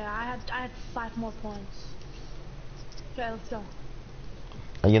 Yeah, I had 5 more points. Okay, let's go.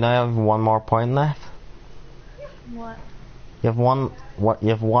 You know you have 1 more point left? What? You have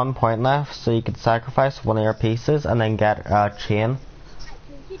one point left, so you could sacrifice one of your pieces and then get a chain.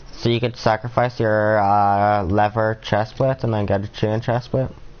 So you could sacrifice your leather chestplate and then get a chain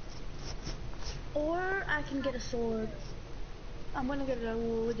chestplate. Or I can get a sword. I'm gonna get a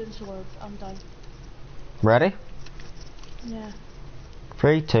wooden sword. I'm done. Ready? Yeah.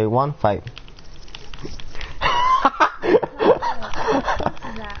 3, 2, 1, fight.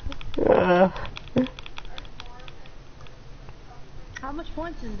 That. How much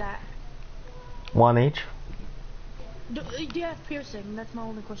points is that? 1 each. Do you have piercing? That's my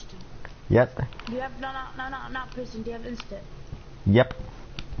only question. Yep. Do you have not piercing? Do you have instant? Yep.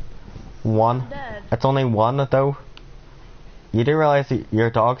 1. Dead. It's only 1 though. You do realize that your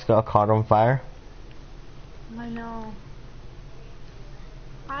dog's got caught on fire? I know.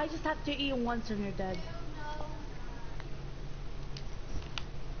 I just have to eat once and you're dead.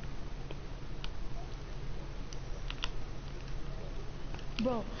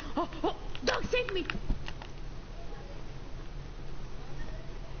 Bro. Oh, dog, save me!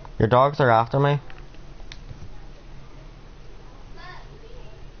 Your dogs are after me.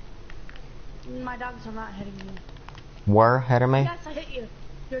 My dogs are not hitting me. Were hitting me? Yes, I hit you.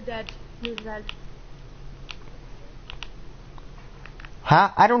 You're dead. You're dead.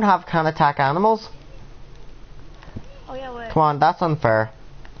 Huh? I don't have can't attack animals. Oh yeah, wait. Come on, that's unfair.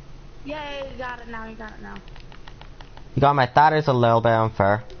 Yeah, you got it now. You got it now. You got me. That is a little bit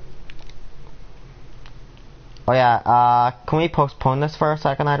unfair. Oh yeah, can we postpone this for a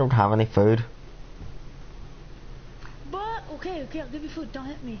second? I don't have any food. But, okay, I'll give you food. Don't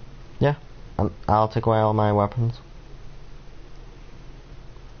hit me. Yeah, I'll take away all my weapons.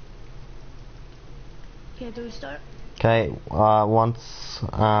 Okay, do we start? Okay, once,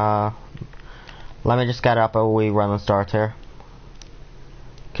 let me just get up and we run and start here.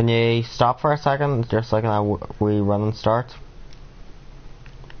 Can you stop for a second, just like we run and start?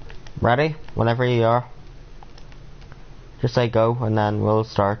 Ready? Whenever you are. Just say go and then we'll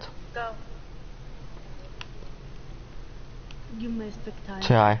start. Go. You missed big time.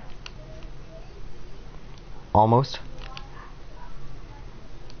 Try. Almost.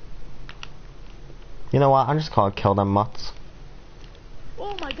 You know what? I'm just gonna kill them mutts.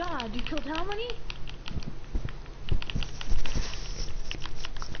 Oh my god, you killed how many?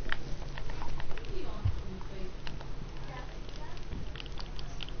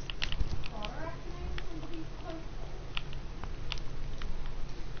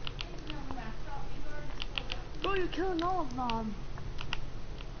 Bro, you're killing all of them.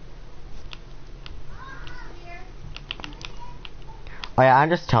 Oh yeah, I'm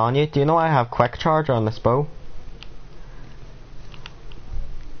just telling you, do you know I have quick charge on this bow?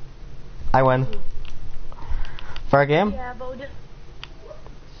 I win. For a game? Yeah, but we did.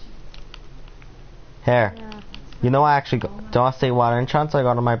 Here. Yeah. You know I actually got, do I see what enchants I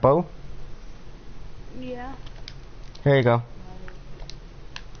got on my bow? Yeah. Here you go.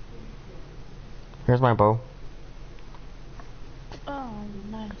 Here's my bow. Oh,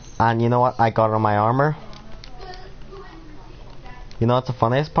 nice. And you know what I got on my armor? You know what's the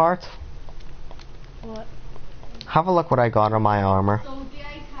funniest part? What? Have a look what I got on my armor. So did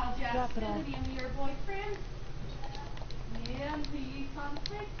I tell Jessica the name of your boyfriend? Yeah, who you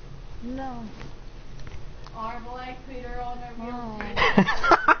fancy? No. Or will I put her on her real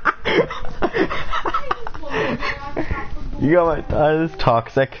You got my, that is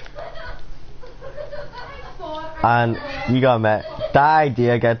toxic. And you got me. That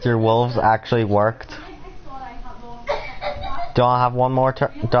idea get your wolves actually worked. Do I have one more? Do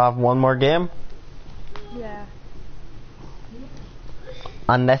I have one more game? Yeah.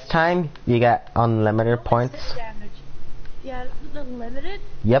 And this time you get unlimited points. Damage. Yeah, unlimited?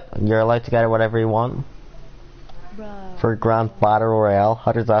 Yep, you're allowed to get whatever you want. Bro. For Grand Battle Royale.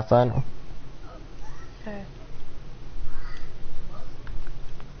 How does that sound? Okay.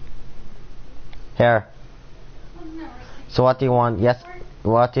 Here. So what do you want? Yes.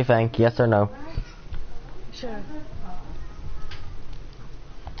 What do you think? Yes or no? Sure.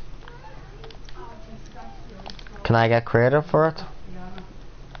 Can I get creative for it?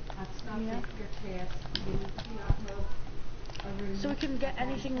 Yeah. So we can get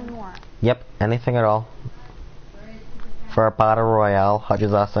anything we want. Yep, anything at all. For a Battle Royale. How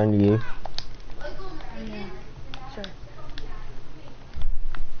does that sound to you? Yeah. Sure.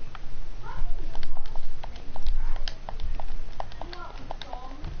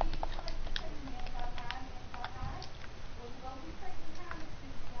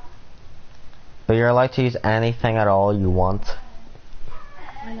 But you're allowed to use anything at all you want.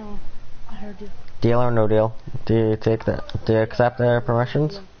 I know. I heard you. Deal or no deal? Do you take the? Do you accept their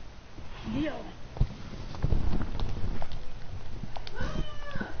permissions? Deal.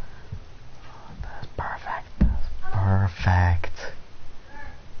 That's perfect. That's perfect.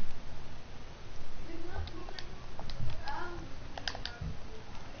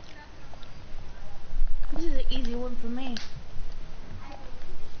 This is an easy one for me.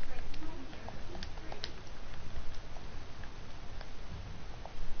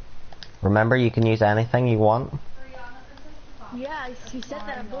 Remember, you can use anything you want. Yeah, you said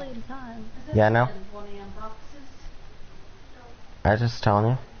that a billion times. Yeah, I know. I was just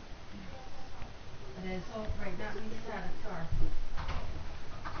telling you. It is. Oh, right, that means that it's dark.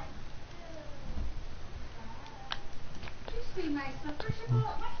 Did you see my slippers you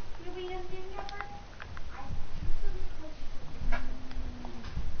bought me? You wee Indian giver?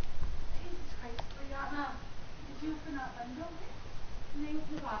 Jesus Christ, Brianna. Did you open that window? And they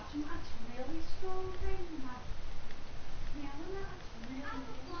open the bathroom, that's really strong thing. And that smelling it, it's really,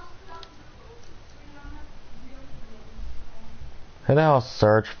 Who the hell is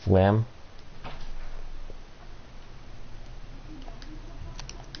Surge Flame?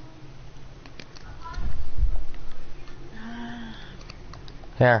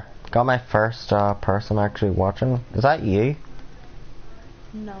 Here, got my first person actually watching. Is that you?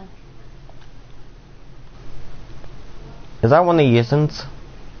 No. Is that one of the usins?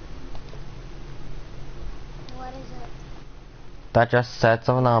 What is it? That just said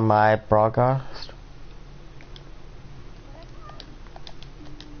something on my broadcast?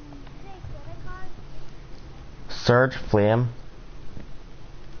 Surge Flame.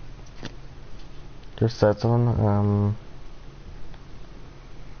 Just said something,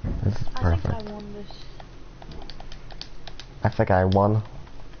 this is perfect. I think I won this. I think I won.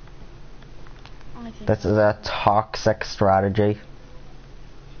 I think This is a toxic strategy.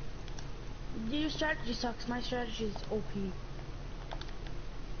 Your strategy sucks. My strategy is OP.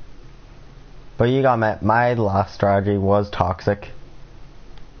 But you got me. My last strategy was toxic.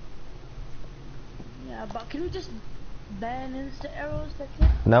 Yeah, but can we just ban insta arrows? That's it?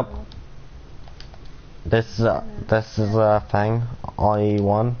 Nope. This is a thing. All you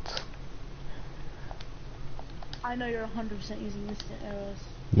want. I know you're 100% using instant arrows.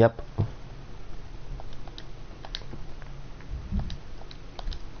 Yep.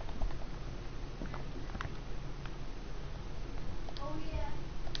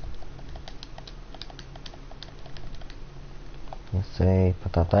 Let's see.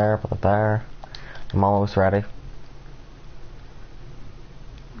 Put that there. Put that there. I'm almost ready.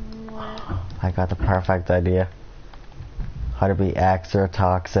 What? I got the perfect idea. How to be extra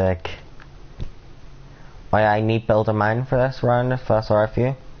toxic. Oh yeah, I need build a mine for this round if that's alright for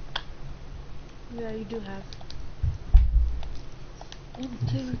you. Yeah, you do have.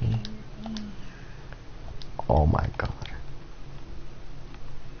 Oh my god.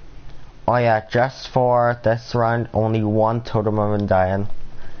 Oh yeah, just for this round, only one totem of dying.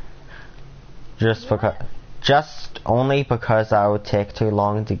 Just only because that would take too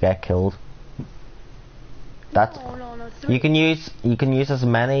long to get killed. That's No, you can use as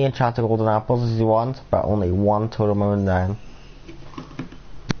many enchanted golden apples as you want, but only one totem of dying.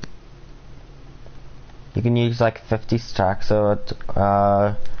 You can use like 50 stacks of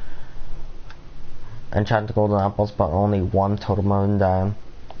enchanted golden apples, but only one totem of dying.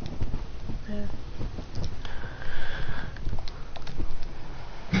 Okay.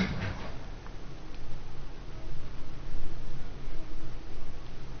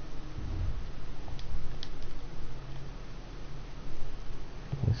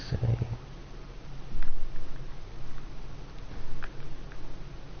 Let's see.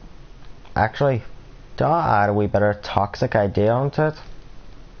 Actually, do I add a wee bit of toxic idea onto it?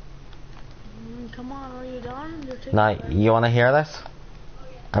 Come on, are you done? Now, you want to hear this?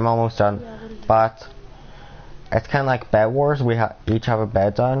 I'm almost done. Yeah, what is it? But it's kind of like Bed Wars. We each have a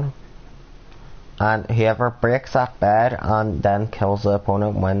bed down, and whoever breaks that bed and then kills the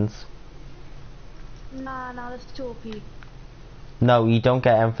opponent wins. Nah, that's too OP. No, you don't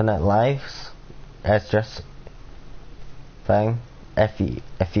get infinite lives. It's just thing. If you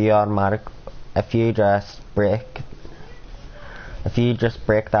just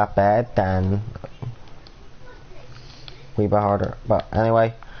break that bed, then we be harder. But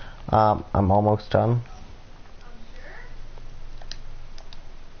anyway, I'm almost done.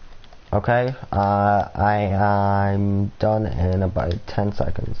 Okay, I'm done in about 10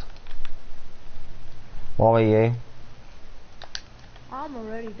 seconds. What were you? I'm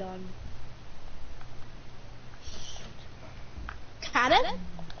already done. Got it?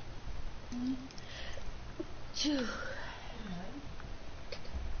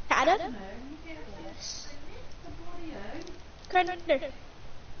 Got it? Grinder.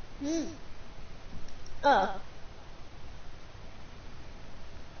 Oh.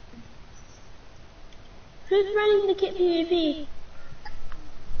 Who's running the kit PvP?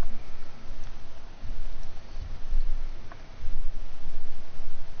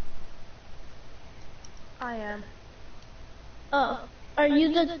 I am. Oh. Are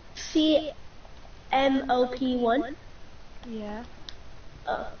you the CMOP1? Yeah.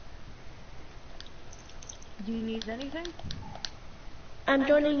 Oh. Do you need anything? I'm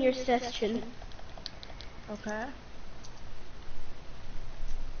joining your session. Okay.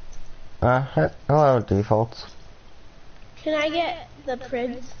 Hello, defaults. Can I get the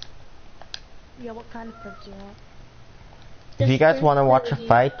prints? Yeah, what kind of prints do you want? If you guys want to watch a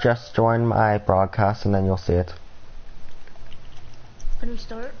fight, just join my broadcast and then you'll see it. Can we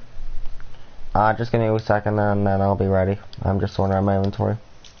start? Just give me a second and then I'll be ready. I'm just sorting out my inventory.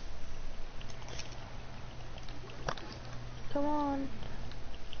 Come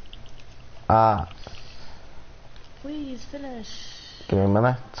on. Please finish. Give me a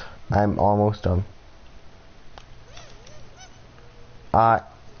minute. I'm almost done.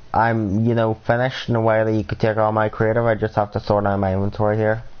 I'm, you know, finished in a way that you could take all my creative. I just have to sort out my inventory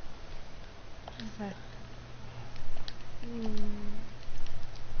here. Okay.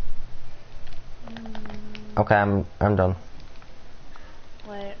 Okay, I'm done.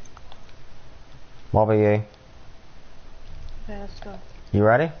 Wait. What about you? Okay, let's go. You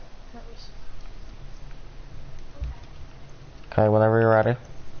ready? Okay, whenever you're ready.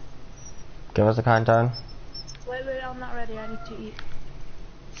 Give us a countdown. Wait, I'm not ready. I need to eat.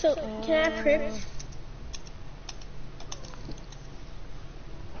 So, can I have cribs?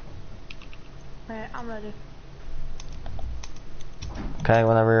 Alright, I'm ready. Okay,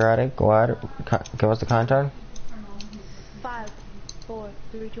 whenever you're ready, go ahead. Give us the countdown. 5, 4,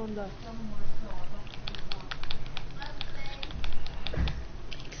 3, 2, 1, go.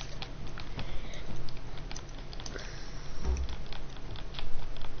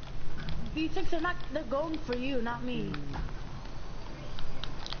 B6, they're going for you, not me.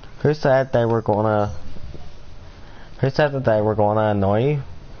 Who said they were gonna... Who said that they were gonna annoy you?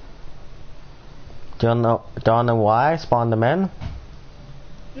 Do you know why I spawned them in?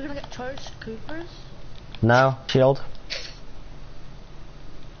 You're gonna get charged creepers? No, shield.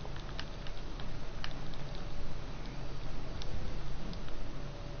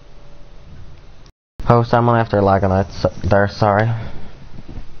 Host, I'm gonna have to lag on it there, sorry.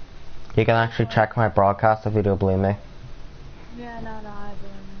 You can actually check my broadcast if you don't believe me. Yeah, no, I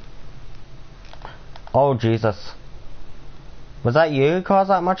believe. Oh, Jesus. Was that you who caused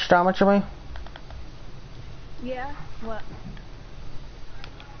that much damage to me? Yeah? What?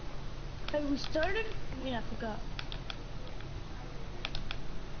 Hey, we started? Yeah, I forgot.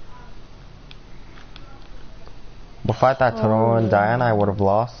 Without that tunnel and dying, I would have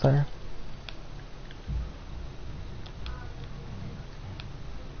lost there.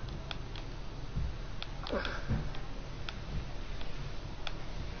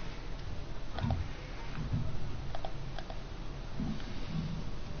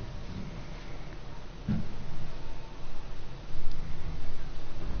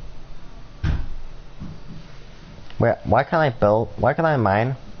 Wait, why can't I build? Why can't I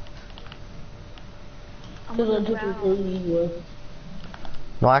mine?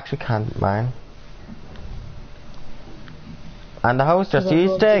 No, I actually can't mine. And the host just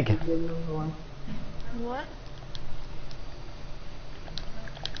used dig. What?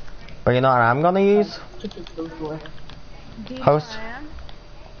 But you know what I'm gonna use? Host.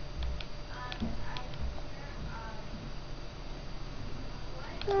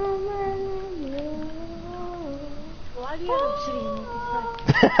 Why do you have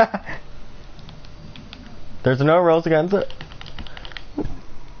obsidian? There's no rules against it.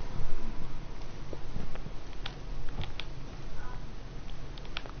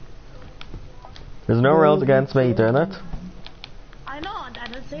 There's no rules against me doing it. I know, I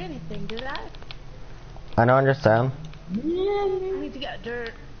didn't say anything, did I? I don't understand. I need to get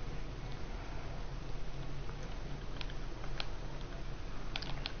dirt.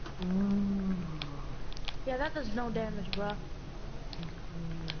 Yeah, that does no damage, bro.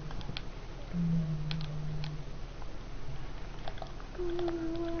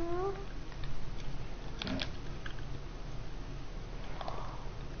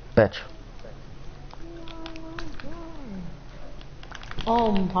 Bitch.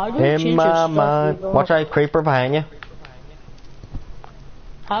 How do you change your stuff? Watch out, creeper behind you.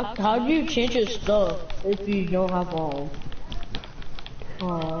 How do you change your stuff if you don't have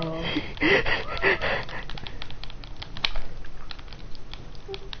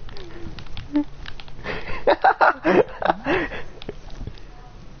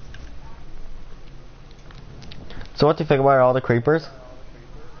So what do you think about all the creepers?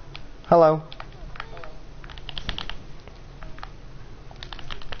 Hello.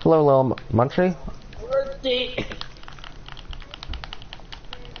 Hello, little munchie.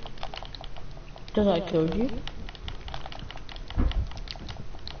 Does I killed you?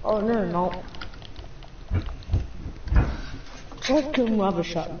 Oh no. Try to kill him with a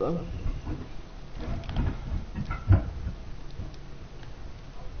shotgun.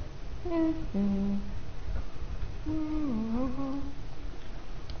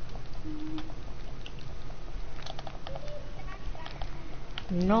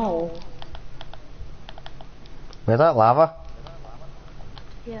 No. Is that lava?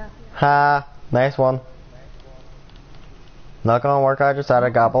 Yeah. Ha, nice one. Not gonna work, I just had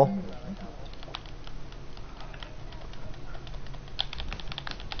a gobble.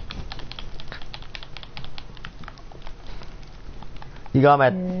 You got me.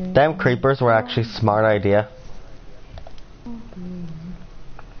 Them creepers were actually a smart idea.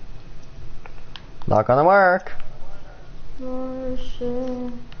 Not gonna work.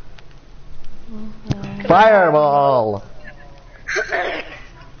 Fireball!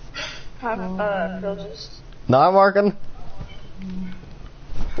 Not working.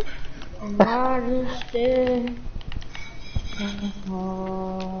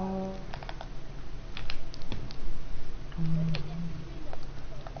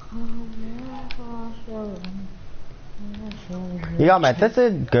 You got me. This is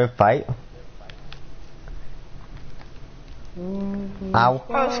a good fight. Ow.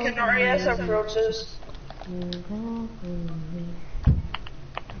 Oh, Skinner has approaches.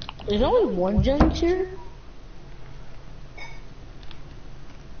 There's only one gen here?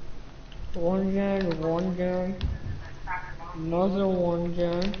 One gen. Another one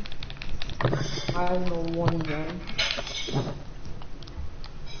gen. I have no one gen.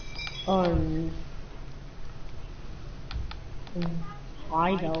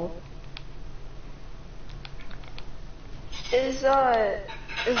 Hideout. Is my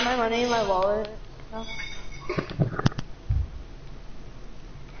money in my wallet? No.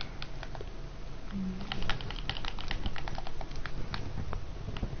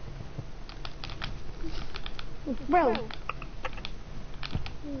 Bro.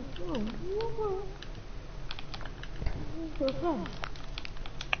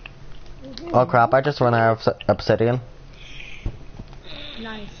 Oh crap, I just ran out of obsidian.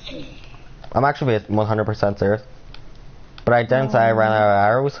 Nice. I'm actually 100% serious. But I didn't say I ran out of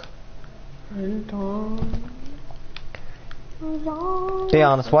arrows. Be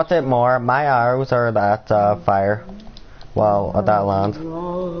honest, what's it more? My arrows or that fire? Well, at that land.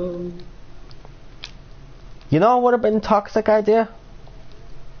 You know what would have been a toxic idea?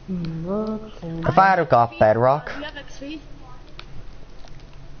 If I had got bedrock. You have XP?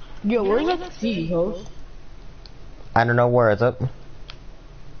 Yo, where's XP, host? I don't know, where is it?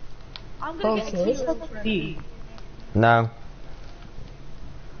 I'm gonna get XP. No.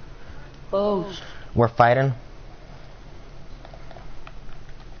 Host. We're fighting.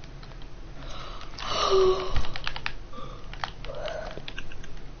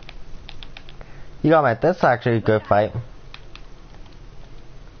 You got me. This is actually a good fight.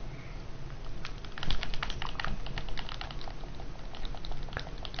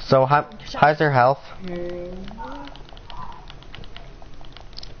 So how's your health?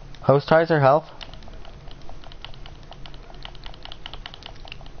 Host, how's your health?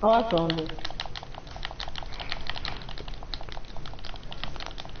 Oh, I found it.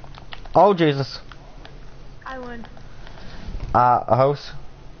 Oh Jesus. I win. Host.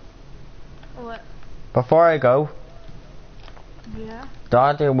 What? Before I go, Yeah? do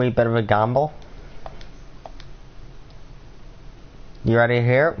I do a wee bit of a gamble? You ready to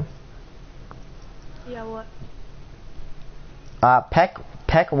hear it? Yeah, what?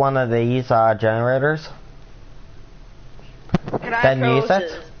 Pick one of these generators. Then use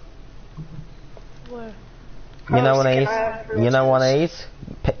it. Where? You know one of these. You know one of these.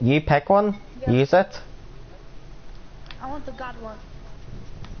 You pick one. Yeah. Use it. I want the god one.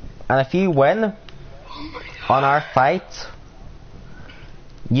 And if you win on our fight,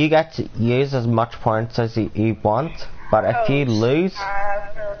 you get to use as much points as you want. But if you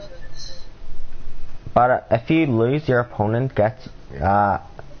lose, your opponent gets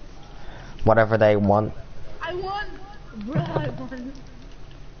whatever they want. I won, bro. I won.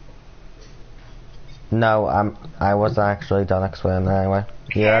 No, I wasn't actually done explaining anyway.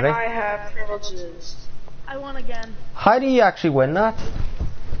 You ready? I have privileges. I won again. How do you actually win that?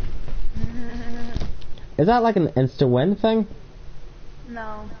 Is that like an insta win thing?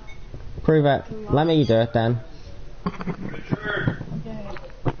 No. Prove it. Let me do it then.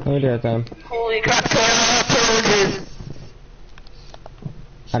 Let me do it then. Holy crap, I have privileges.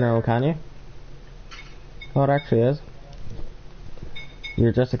 I don't know, can you? Oh, it actually is.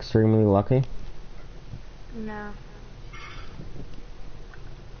 You're just extremely lucky. No.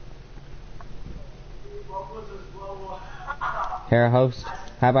 Here, host.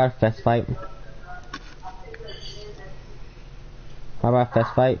 How about a fist fight? How about a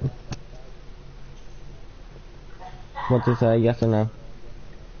fist fight? What do you say? Yes or no?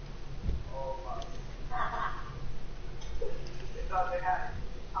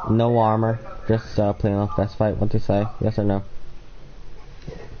 No armor. Just plain off fist fight. What do you say? Yes or no?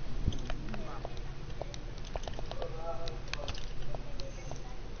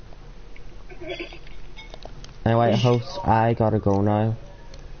 Anyway, host, I gotta go now.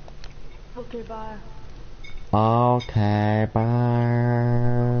 Okay, bye. Okay,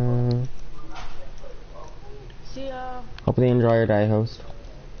 bye. See ya. Hopefully you enjoy your day, host.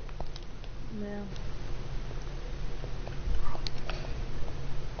 Yeah.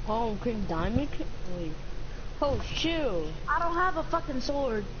 Oh, King Diamond? Wait. Oh, shoot. I don't have a fucking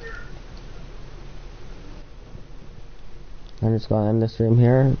sword. I'm just gonna end this stream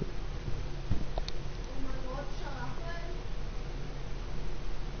here.